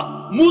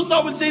Musa.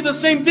 Musa will say the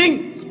same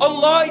thing.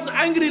 Allah is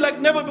angry like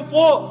never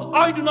before.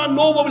 I do not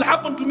know what will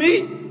happen to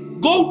me.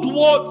 Go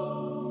towards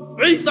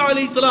Isa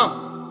alayhi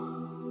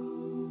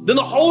salam. Then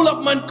the whole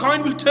of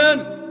mankind will turn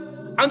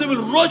and they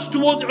will rush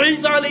towards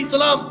Isa alayhi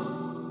salam.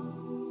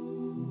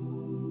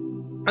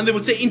 And they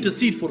will say,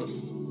 intercede for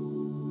us.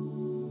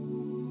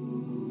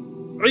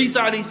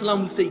 Isa alayhi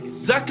salam will say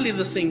exactly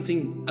the same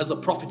thing as the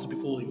prophets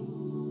before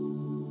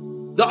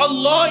him. That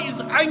Allah is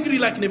angry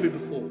like never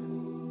before.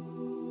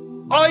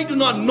 I do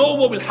not know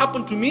what will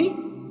happen to me.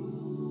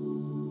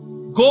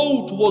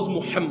 Go towards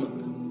Muhammad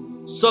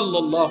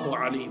sallallahu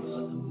alayhi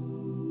wasallam.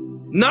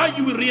 Now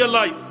you will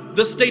realize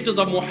the status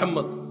of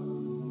Muhammad.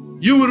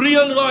 You will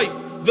realize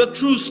the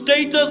true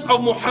status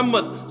of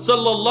Muhammad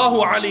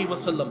sallallahu alayhi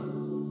wasallam.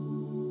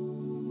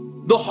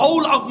 The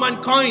whole of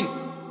mankind,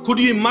 could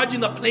you imagine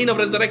the plane of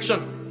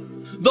resurrection?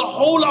 The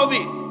whole of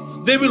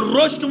it, they will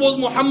rush towards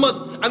Muhammad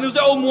and they will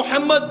say, oh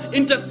Muhammad,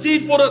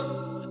 intercede for us.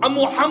 And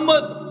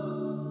Muhammad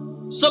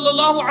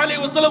sallallahu alayhi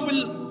wasallam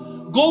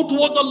will go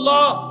towards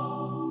Allah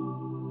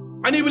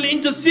and he will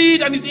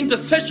intercede and his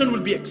intercession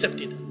will be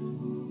accepted.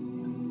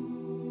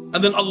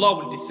 And then Allah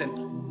will descend.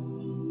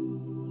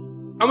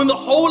 And when the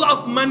whole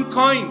of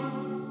mankind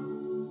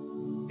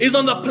is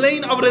on the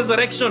plane of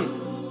resurrection,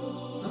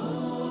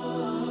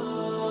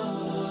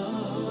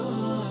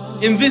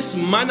 in this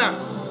manner,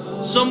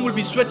 some will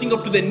be sweating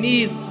up to their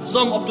knees,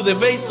 some up to their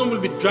waist, some will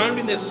be drowned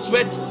in their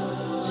sweat.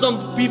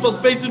 Some people's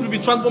faces will be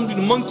transformed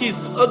into monkeys,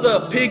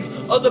 other pigs,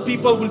 other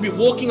people will be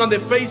walking on their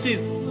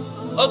faces,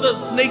 other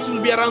snakes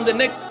will be around their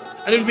necks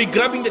and will be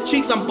grabbing their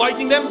cheeks and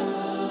biting them.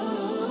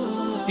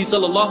 He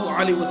sallallahu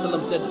alayhi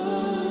wasallam said,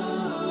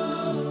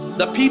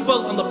 the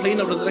people on the plane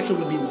of resurrection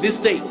will be in this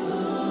state.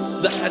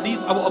 The hadith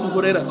of Abu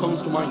Huraira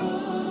comes to mind.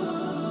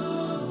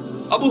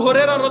 Abu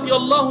Huraira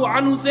radiallahu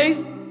anhu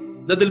says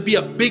that there will be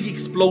a big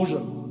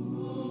explosion.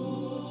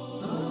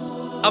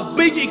 A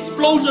big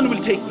explosion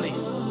will take place.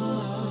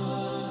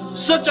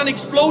 Such an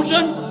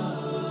explosion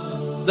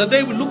that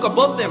they will look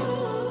above them.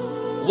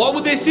 What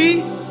would they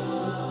see?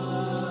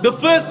 The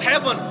first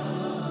heaven,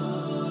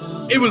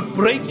 it will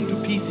break into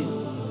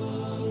pieces.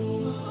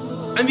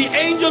 And the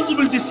angels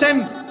will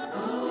descend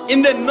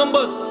in their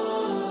numbers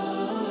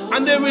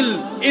and they will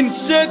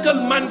encircle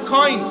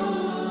mankind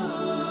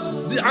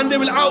and they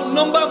will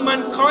outnumber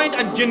mankind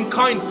and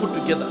jinkind put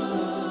together.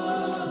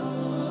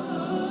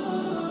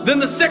 Then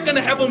the second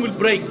heaven will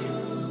break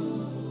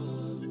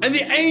and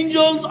the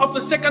angels of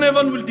the second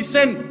heaven will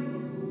descend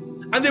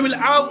and they will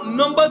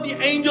outnumber the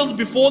angels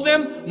before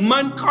them,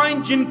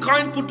 mankind,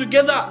 jinkind put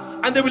together,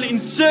 and they will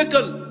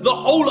encircle the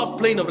whole of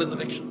plane of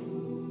resurrection.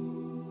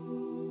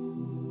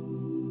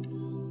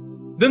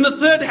 Then the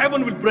third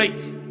heaven will break.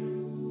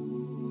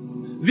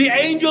 The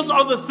angels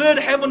of the third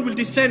heaven will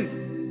descend.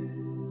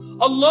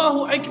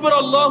 Allahu Akbar,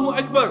 Allahu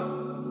Akbar.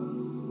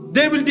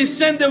 They will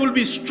descend, they will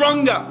be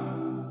stronger.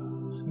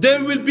 They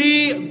will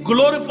be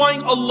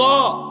glorifying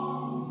Allah.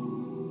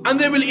 And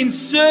they will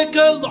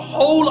encircle the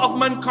whole of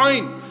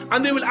mankind.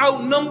 And they will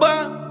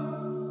outnumber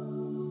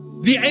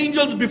the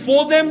angels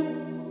before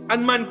them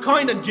and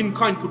mankind and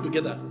jinnkind put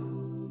together.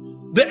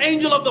 The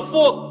angels of the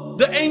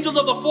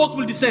fourth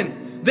will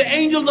descend. The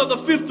angels of the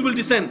fifth will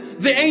descend.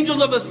 The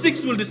angels of the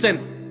sixth will descend.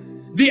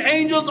 The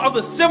angels of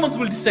the seventh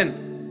will descend.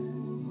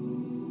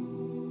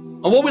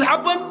 And what will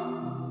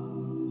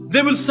happen?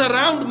 They will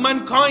surround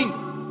mankind.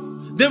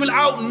 They will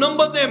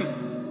outnumber them.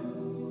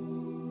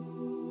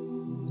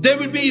 They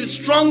will be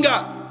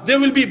stronger. They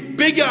will be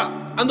bigger.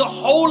 And the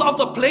whole of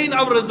the plane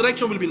of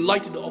resurrection will be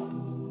lighted up.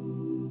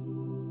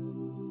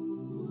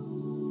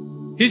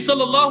 He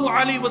sallallahu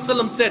alaihi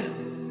wasallam said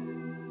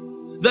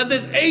that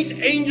there's 8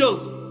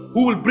 angels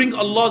who will bring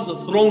Allah's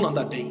throne on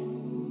that day.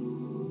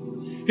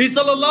 He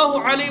sallallahu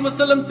alaihi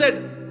wasallam said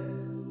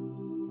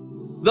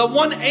that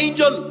one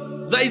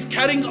angel that is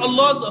carrying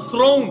Allah's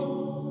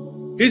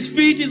throne, his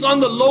feet is on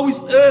the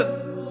lowest earth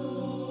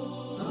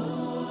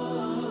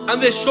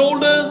and their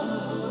shoulders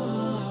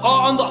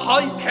are on the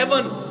highest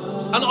heaven,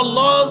 and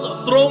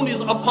Allah's throne is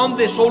upon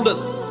their shoulders.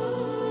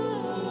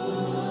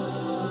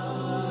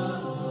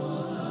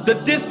 The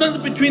distance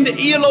between the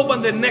earlobe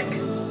and the neck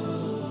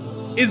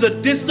is a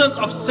distance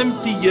of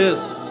 70 years.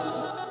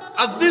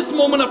 At this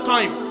moment of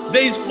time,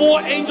 there is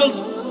 4 angels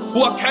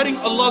who are carrying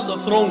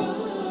Allah's throne.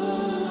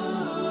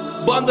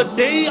 But on the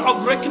day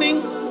of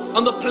reckoning,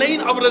 on the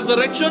plane of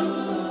resurrection,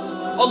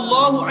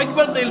 Allahu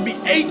Akbar, there will be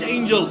 8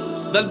 angels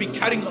that will be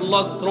carrying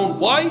Allah's throne.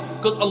 Why?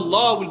 Because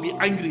Allah will be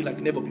angry like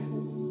never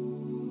before.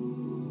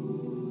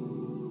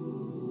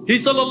 He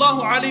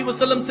sallallahu alaihi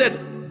wasallam said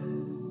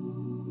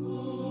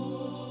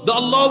that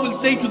Allah will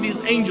say to these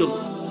angels,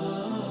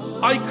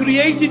 I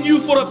created you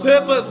for a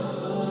purpose.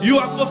 You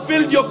have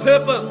fulfilled your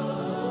purpose.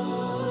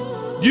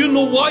 Do you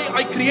know why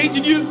I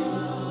created you?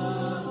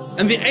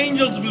 And the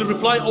angels will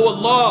reply, Oh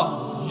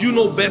Allah, you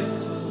know best.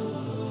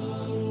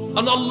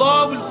 And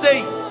Allah will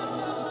say,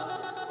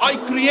 I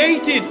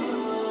created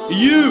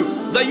you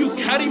that you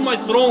carry my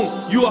throne.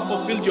 You have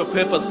fulfilled your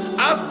purpose.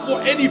 Ask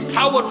for any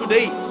power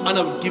today and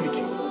I will give it to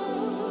you.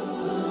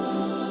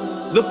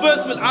 The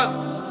first will ask,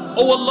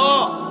 Oh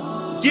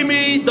Allah, give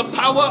me the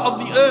power of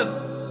the earth,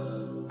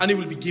 and he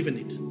will be given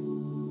it.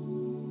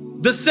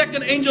 The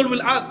second angel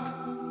will ask,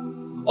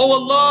 Oh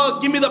Allah,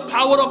 give me the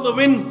power of the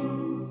winds,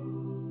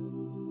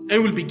 and he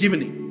will be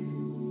given it.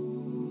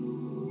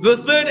 The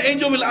third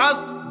angel will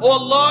ask, Oh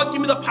Allah,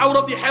 give me the power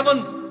of the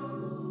heavens,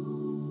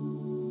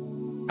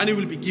 and he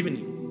will be given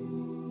it.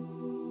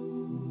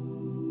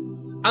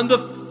 And the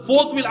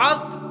fourth will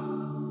ask,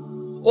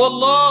 Oh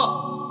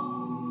Allah,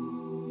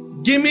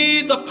 give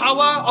me the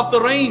power of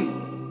the rain,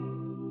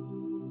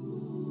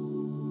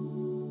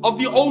 of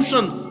the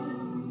oceans,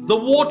 the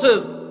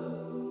waters,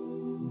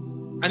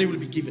 and he will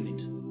be given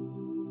it.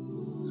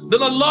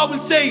 Then Allah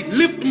will say,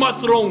 lift my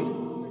throne.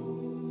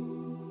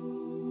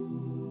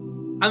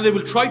 And they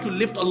will try to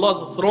lift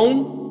Allah's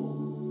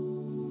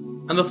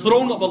throne, and the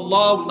throne of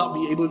Allah will not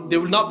be able, they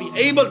will not be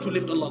able to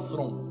lift Allah's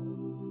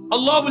throne.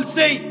 Allah will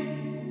say,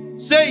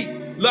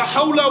 La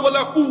hawla wa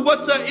la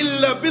quwwata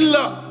illa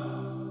billah.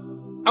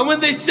 And when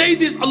they say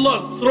this,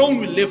 Allah's throne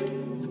will lift.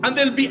 And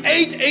there will be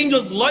 8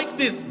 angels like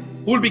this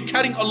who will be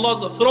carrying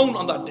Allah's throne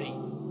on that day.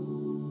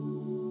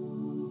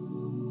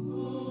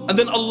 And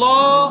then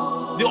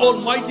Allah, the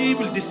Almighty,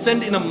 will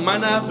descend in a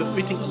manner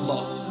befitting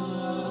Allah.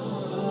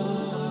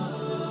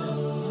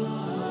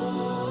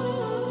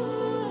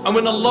 And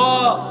when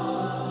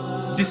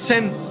Allah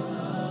descends,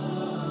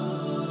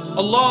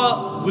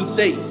 Allah will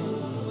say,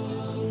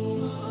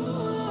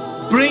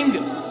 bring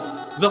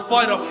the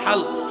fire of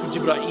hell to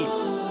Jibreel.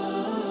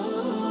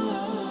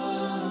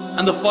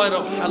 And the fire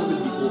of hell will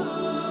be born.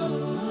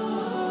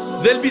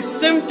 There will be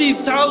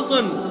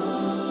 70,000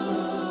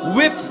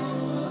 whips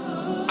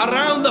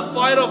around the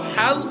fire of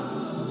hell.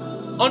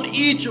 On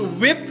each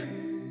whip,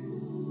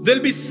 there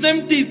will be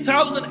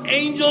 70,000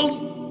 angels.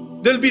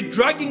 They will be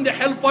dragging the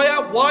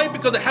hellfire. Why?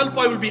 Because the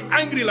hellfire will be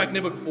angry like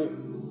never before.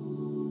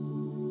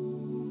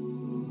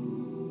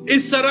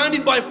 It's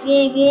surrounded by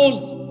 4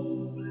 walls.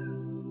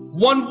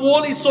 One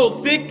wall is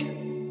so thick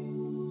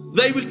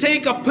that it will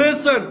take a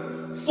person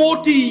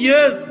 40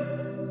 years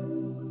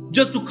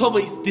just to cover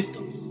its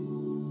distance.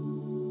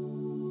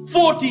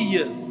 40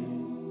 years.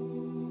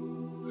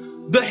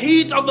 The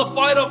heat of the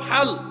fire of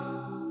hell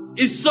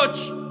is such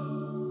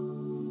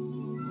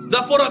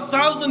that for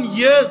 1,000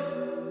 years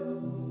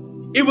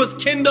it was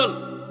kindled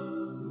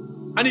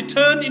and it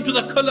turned into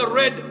the color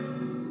red.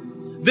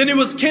 Then it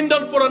was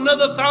kindled for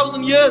another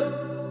 1,000 years.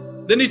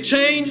 Then it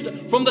changed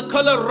from the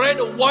color red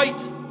to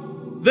white.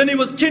 Then it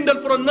was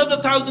kindled for another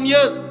 1,000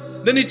 years.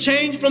 Then it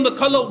changed from the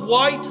color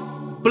white,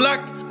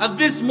 black. At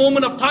this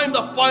moment of time,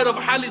 the fire of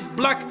hell is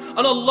black,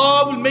 and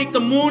Allah will make the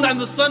moon and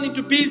the sun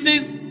into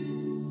pieces,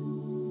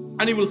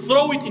 and He will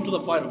throw it into the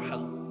fire of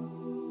hell.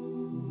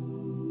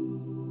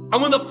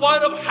 And when the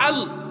fire of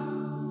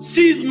hell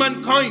sees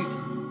mankind,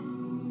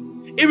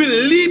 It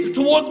will leap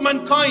towards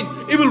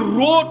mankind. It will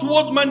roar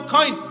towards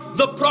mankind.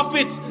 The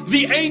prophets,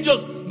 the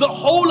angels, the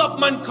whole of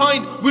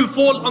mankind will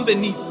fall on their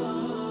knees.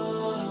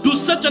 To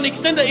such an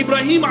extent that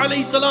Ibrahim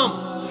alayhi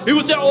salam, he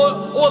would say,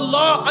 oh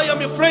Allah, I am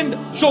your friend,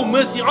 show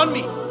mercy on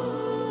me.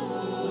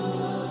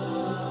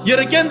 Yet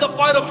again the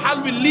fire of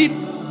hell will leap.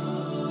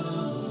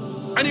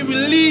 And it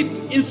will leap,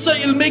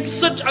 it will make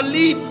such a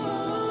leap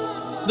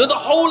that the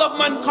whole of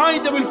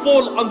mankind, they will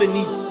fall on their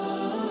knees.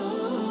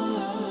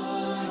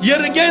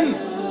 Yet again,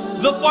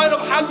 the fire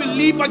of hell will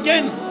leap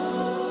again.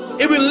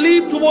 It will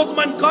leap towards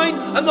mankind,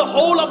 and the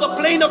whole of the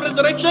plane of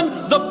resurrection,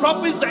 the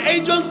prophets, the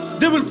angels,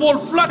 they will fall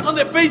flat on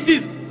their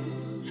faces.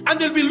 And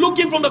they'll be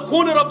looking from the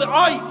corner of the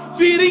eye,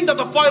 fearing that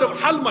the fire of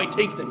hell might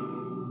take them.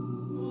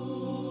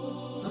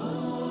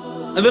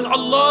 And then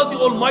Allah the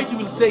Almighty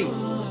will say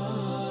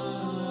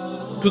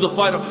to the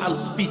fire of hell,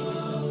 speak.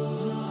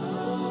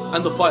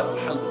 And the fire of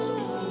hell will speak.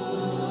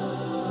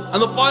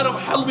 And the fire of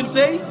hell will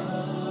say,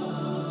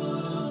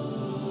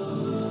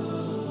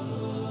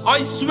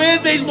 I swear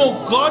there is no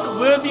God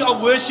worthy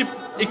of worship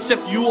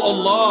except you,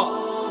 Allah.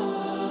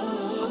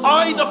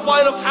 I, the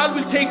fire of hell,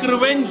 will take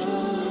revenge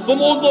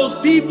from all those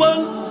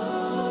people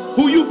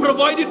who you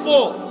provided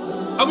for.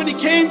 And when it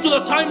came to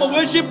the time of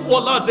worship, oh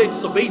Allah, they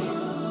disobeyed you.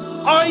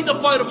 I, the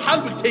fire of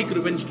hell, will take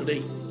revenge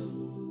today.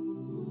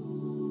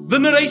 The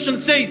narration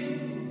says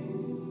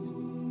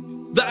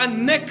that a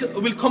neck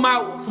will come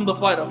out from the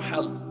fire of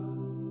hell.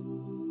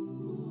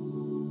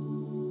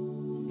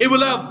 It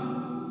will have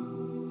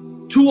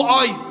 2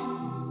 eyes.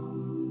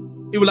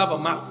 It will have a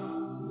mouth.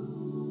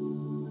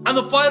 And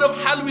the fire of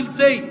hell will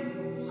say,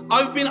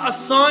 I've been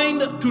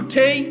assigned to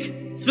take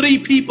 3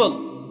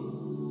 people.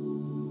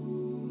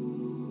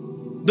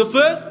 The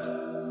first,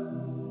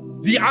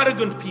 the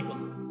arrogant people.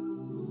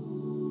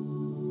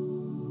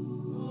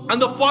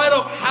 And the fire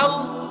of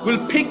hell will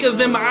pick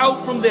them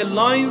out from their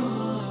lines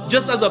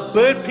just as a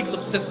bird picks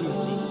up sesame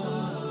seed.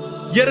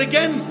 Yet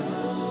again,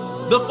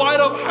 the fire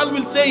of hell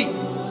will say,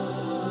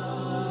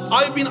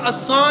 I've been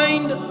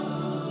assigned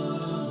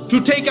to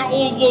take out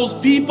all those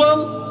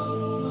people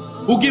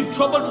who give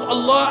trouble to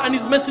Allah and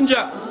His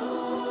Messenger.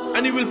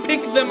 And He will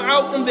pick them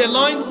out from their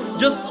lines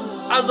just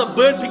as a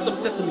bird picks up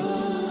sesame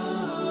seed.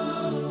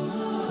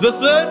 The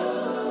third,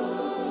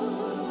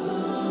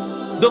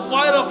 the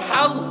fire of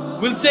hell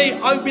will say,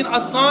 I've been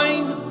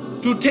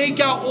assigned to take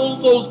out all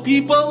those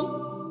people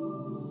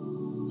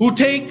who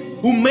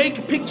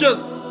make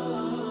pictures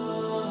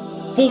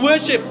for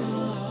worship.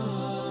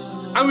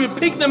 And we'll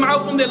pick them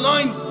out from their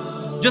lines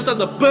just as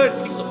a bird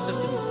picks up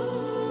sesame seed.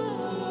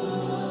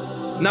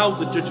 Now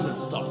the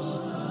judgment starts.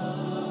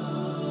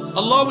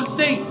 Allah will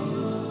say,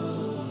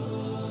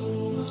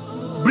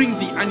 bring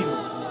the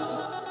animals.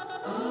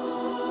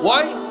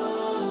 Why?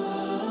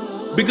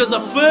 Because the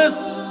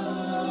first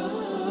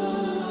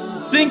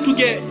thing to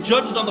get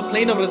judged on the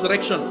plane of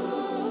resurrection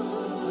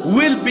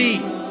will be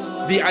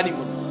the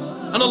animals.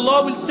 And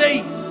Allah will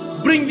say,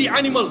 bring the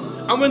animals.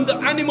 And when the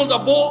animals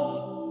are brought,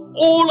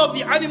 all of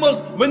the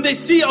animals, when they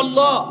see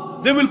Allah,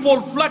 they will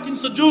fall flat in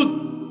sujood.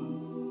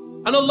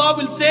 And Allah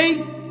will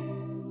say,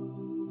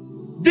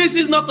 this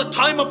is not the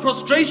time of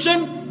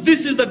prostration,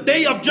 this is the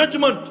day of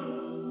judgment.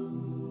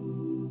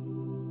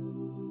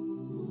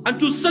 And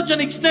to such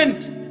an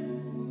extent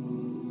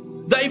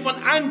that if an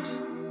ant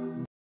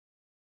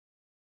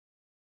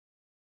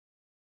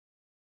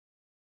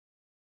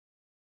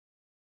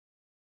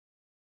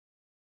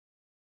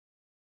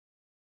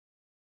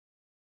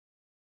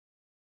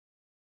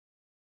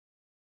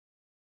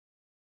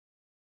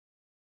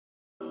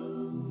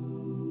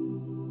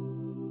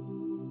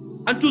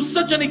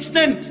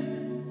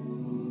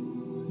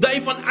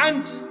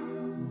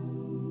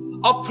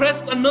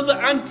oppressed another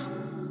ant,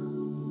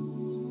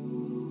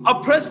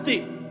 oppressed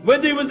it,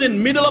 whether he was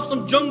in middle of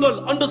some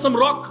jungle, under some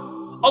rock,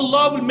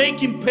 Allah will make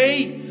him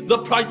pay the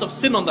price of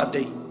sin on that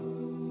day.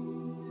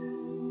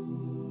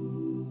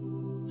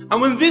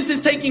 And when this is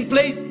taking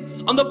place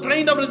on the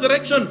plane of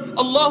resurrection,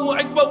 Allahu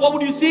Akbar, what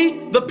would you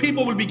see? The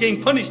people will be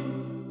getting punished.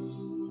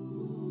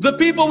 The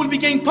people will be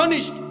getting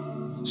punished.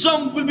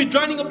 Some will be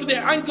drowning up to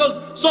their ankles,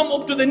 some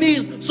up to their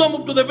knees, some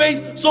up to their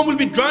waist, some will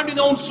be drowned in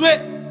their own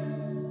sweat.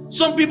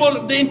 Some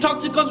people, the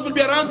intoxicants will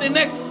be around their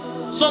necks,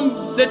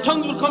 some, their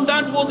tongues will come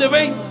down towards their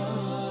waist.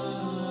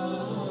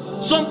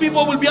 Some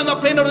people will be on the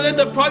plane of resurrection,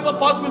 their private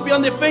parts will be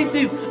on their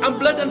faces and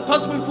blood and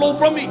pus will flow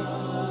from it.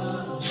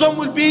 Some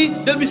will be,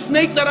 there'll be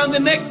snakes around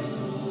their necks.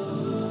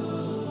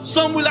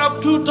 Some will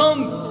have 2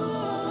 tongues.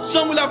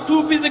 Some will have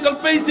 2 physical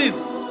faces.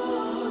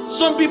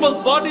 Some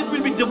people's bodies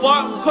will be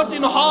cut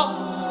in half.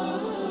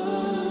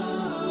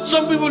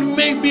 Some people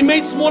may be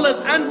made small as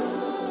ants,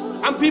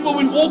 and people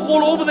will walk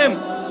all over them.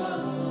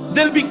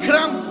 They'll be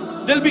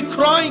cramped, they'll be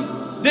crying,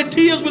 their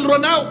tears will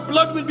run out,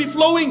 blood will be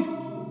flowing.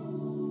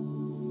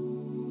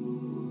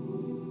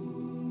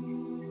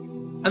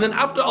 And then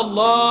after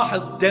Allah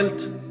has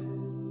dealt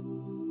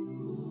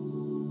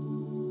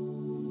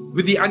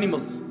with the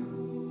animals,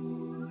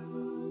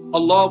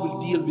 Allah will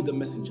deal with the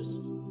messengers,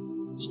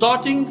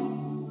 starting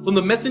from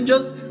the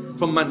messengers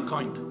from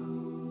mankind.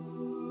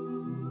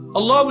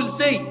 Allah will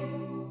say,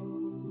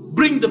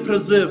 bring the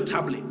preserved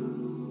tablet.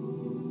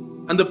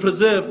 And the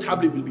preserved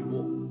tablet will be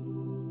brought.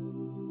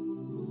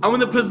 And when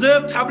the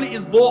preserved tablet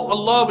is brought,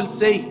 Allah will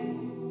say,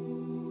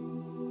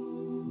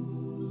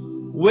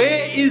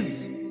 where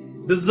is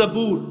the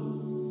Zabur?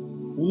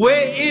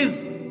 Where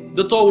is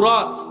the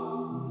Tawrat?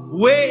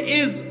 Where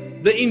is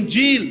the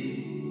Injil?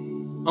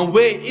 And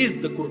where is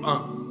the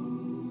Quran?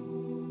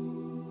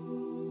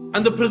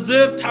 And the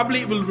preserved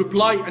tablet will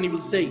reply and he will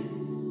say,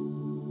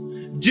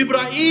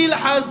 Jibreel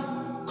has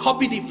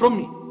copied it from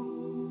me.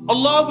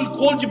 Allah will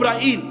call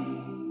Jibreel,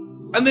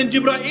 and then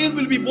Jibreel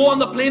will be born on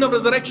the plane of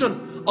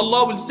resurrection.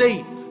 Allah will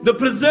say, the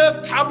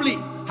preserved tablet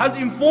has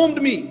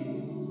informed me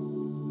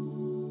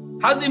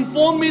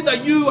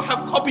that you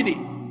have copied it.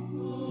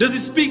 Does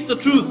it speak the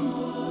truth?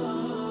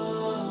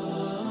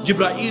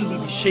 Jibreel will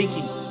be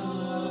shaking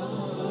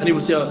and he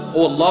will say,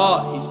 oh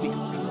Allah, he speaks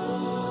the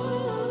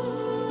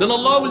truth. Then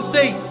Allah will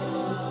say,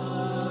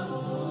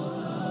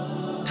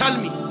 tell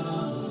me,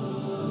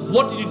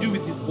 what did you do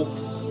with these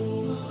books?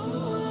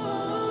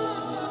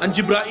 And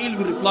Jibreel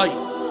will reply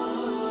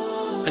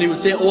and he will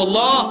say, oh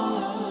Allah,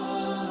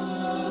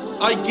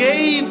 I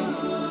gave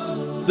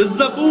the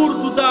Zabur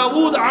to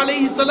Dawood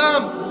alayhi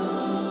salam.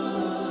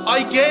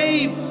 I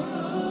gave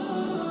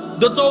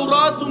the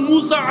Tawrat to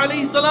Musa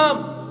alayhi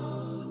salam.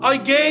 I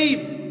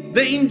gave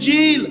the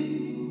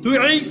Injil to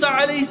Isa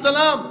alayhi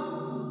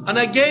salam. And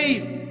I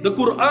gave the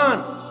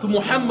Quran to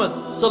Muhammad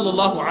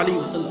sallallahu alayhi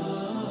wasallam.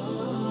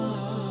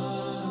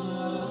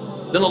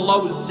 Then Allah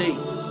will say,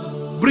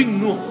 bring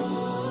Nuh.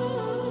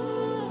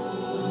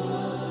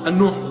 And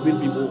Nuh will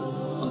be born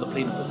on the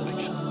plane of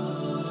resurrection.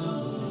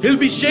 He'll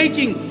be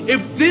shaking.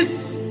 If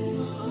this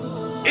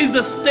is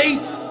the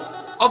state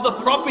of the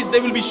prophets, they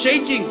will be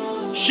shaking,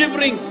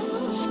 shivering,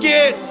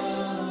 scared.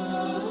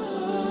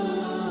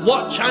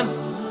 What chance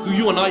do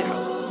you and I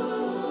have?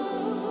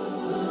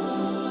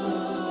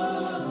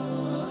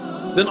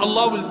 Then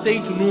Allah will say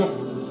to Nuh,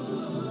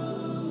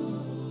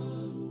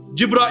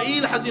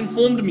 Jibreel has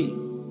informed me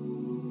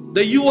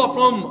that you are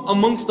from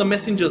amongst the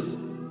messengers.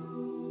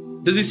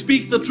 Does he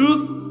speak the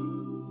truth?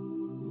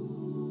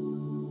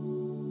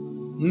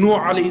 Nuh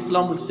alayhi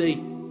salam will say,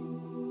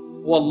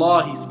 oh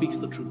Allah, he speaks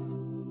the truth.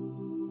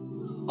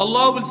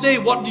 Allah will say,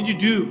 what did you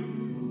do?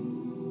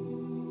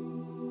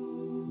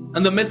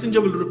 And the messenger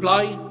will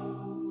reply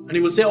and he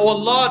will say, oh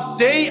Allah,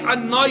 day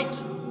and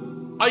night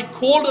I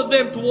called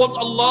them towards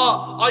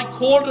Allah, I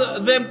called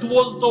them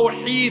towards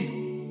Tawheed.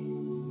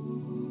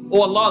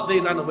 Oh Allah, they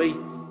ran away.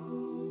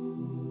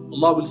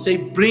 Allah will say,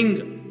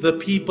 bring the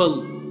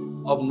people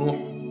of Nuh.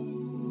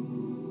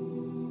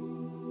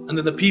 And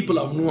then the people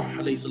of Nuh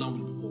alayhi salam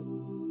will be born.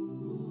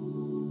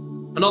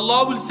 And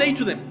Allah will say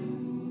to them,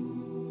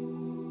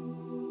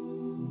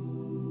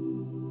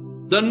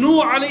 the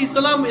Nuh alayhi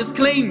salam is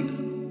claimed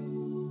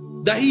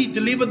that he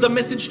delivered the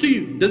message to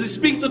you. Does he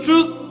speak the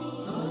truth?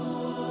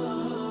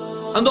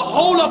 And the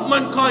whole of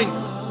mankind,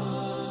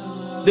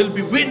 they'll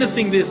be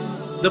witnessing this.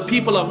 The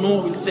people of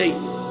Noah will say,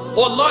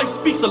 oh Allah, he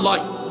speaks a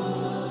lie.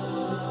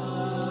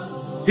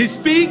 He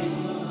speaks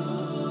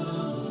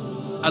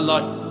a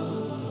lie.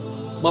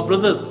 My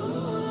brothers,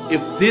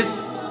 if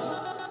this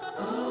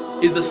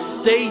is the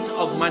state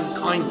of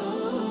mankind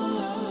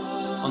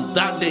on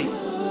that day,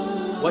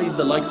 what is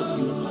the likes of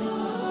you and I?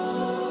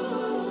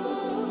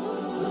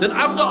 Then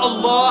after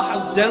Allah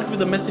has dealt with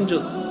the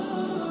messengers,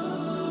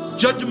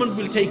 judgment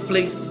will take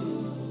place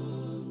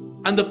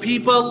and the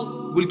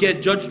people will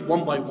get judged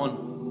one by one.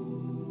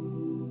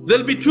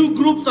 There'll be two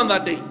groups on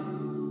that day.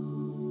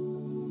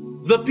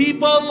 The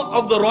people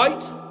of the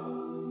right,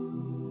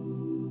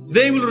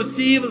 they will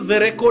receive the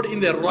record in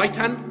their right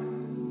hand,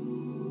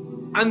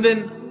 and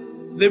then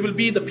there will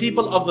be the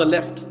people of the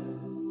left,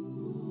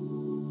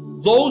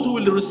 those who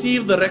will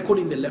receive the record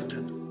in their left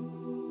hand.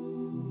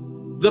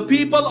 The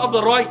people of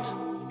the right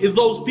is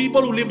those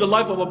people who lived a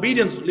life of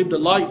obedience, who lived a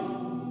life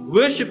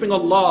worshipping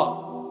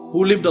Allah,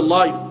 who lived a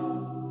life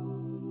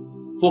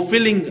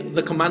fulfilling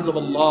the commands of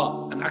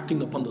Allah and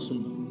acting upon the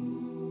Sunnah.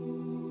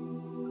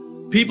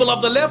 People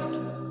of the left,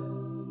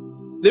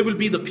 they will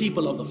be the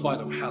people of the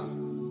fire of hell.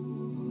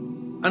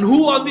 And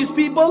who are these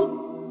people?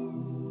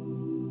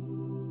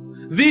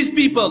 These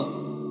people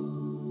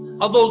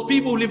are those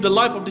people who lived a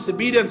life of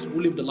disobedience, who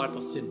lived a life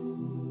of sin.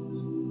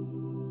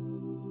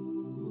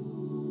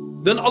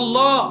 Then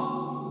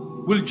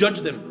Allah will judge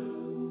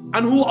them.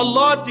 And who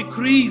Allah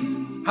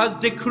has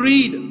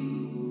decreed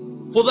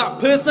for that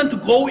person to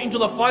go into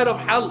the fire of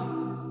hell,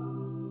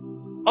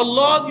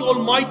 Allah the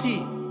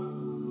Almighty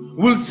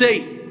will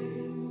say,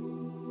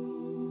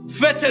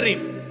 fetter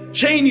him,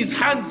 chain his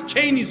hands,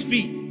 chain his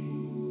feet.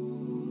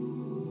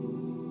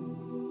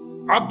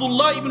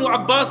 Abdullah ibn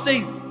Abbas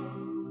says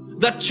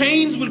that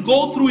chains will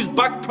go through his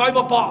back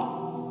private part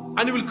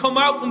and it will come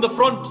out from the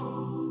front,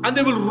 and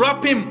they will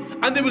wrap him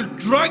and they will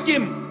drag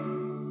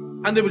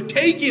him and they will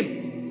take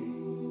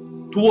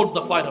him towards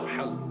the fire of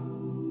hell.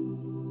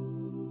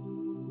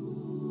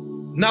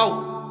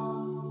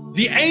 Now,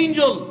 the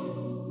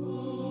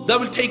angel that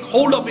will take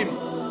hold of him,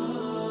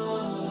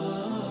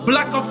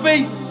 black of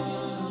face,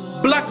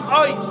 black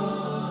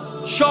eyes,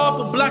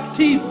 sharp black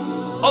teeth.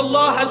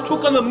 Allah has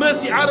taken the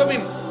mercy out of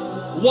him.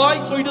 Why?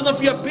 So he doesn't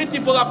feel pity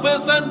for that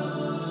person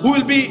who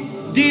will be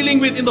dealing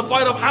with in the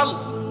fire of hell.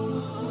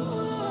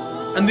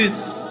 And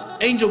this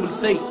angel will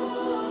say,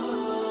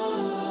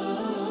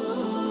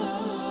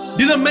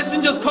 didn't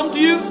messengers come to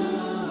you?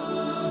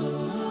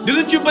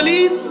 Didn't you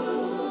believe?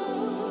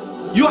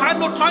 You had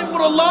no time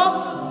for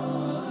Allah?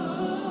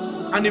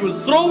 And he will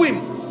throw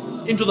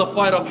him into the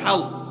fire of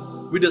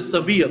hell with a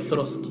severe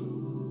thrust.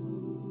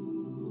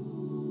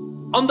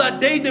 On that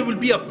day there will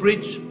be a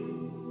bridge,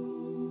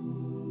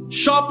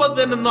 sharper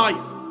than a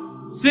knife,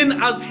 thin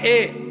as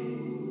hair,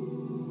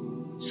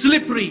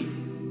 slippery.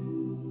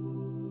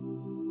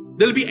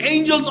 There will be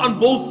angels on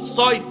both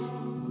sides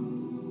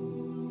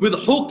with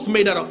hooks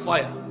made out of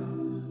fire.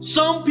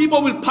 Some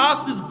people will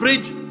pass this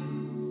bridge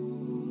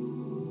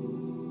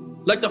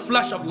like the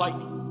flash of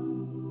lightning.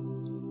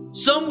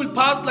 Some will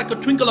pass like a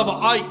twinkle of an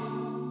eye.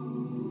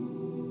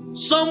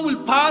 Some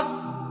will pass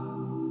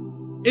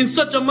in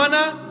such a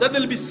manner that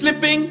they'll be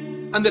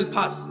slipping and they'll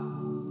pass.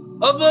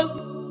 Others,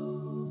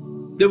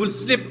 they will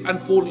slip and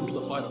fall into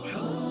the fire of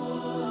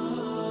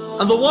hell.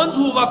 And the ones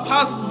who have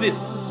passed this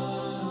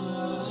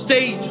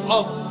stage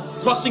of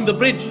crossing the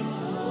bridge,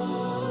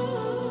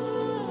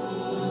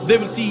 they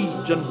will see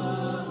Jannah.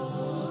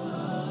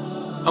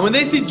 And when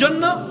they see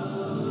Jannah,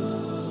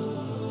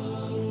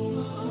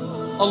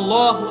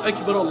 Allahu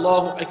Akbar,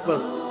 Allahu Akbar.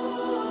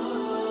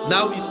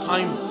 Now is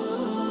time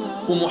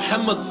for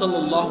Muhammad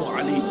sallallahu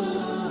alayhi wa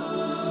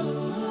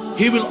sallam.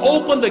 He will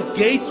open the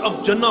gates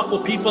of Jannah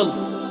for people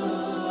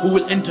who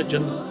will enter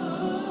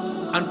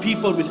Jannah. And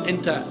people will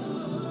enter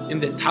in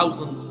their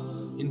thousands,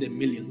 in their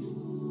millions.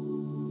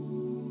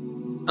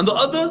 And the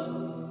others,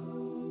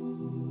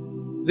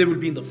 they will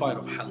be in the fire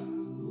of hell.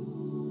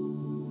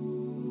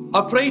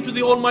 I pray to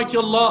the Almighty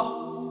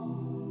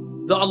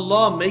Allah that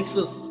Allah makes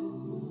us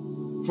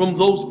from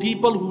those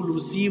people who will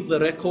receive the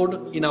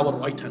record in our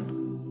right hand.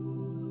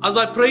 As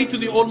I pray to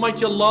the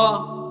Almighty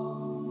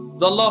Allah,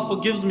 that Allah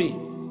forgives me.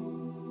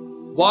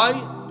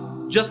 Why?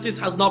 Justice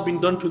has not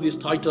been done to this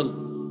title.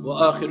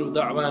 وَآخِرُ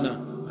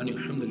دَعْوَانَا أَنِ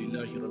الْحَمْدُ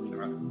لِلَّهِ رَبِّ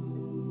الْعَالَمِينَ.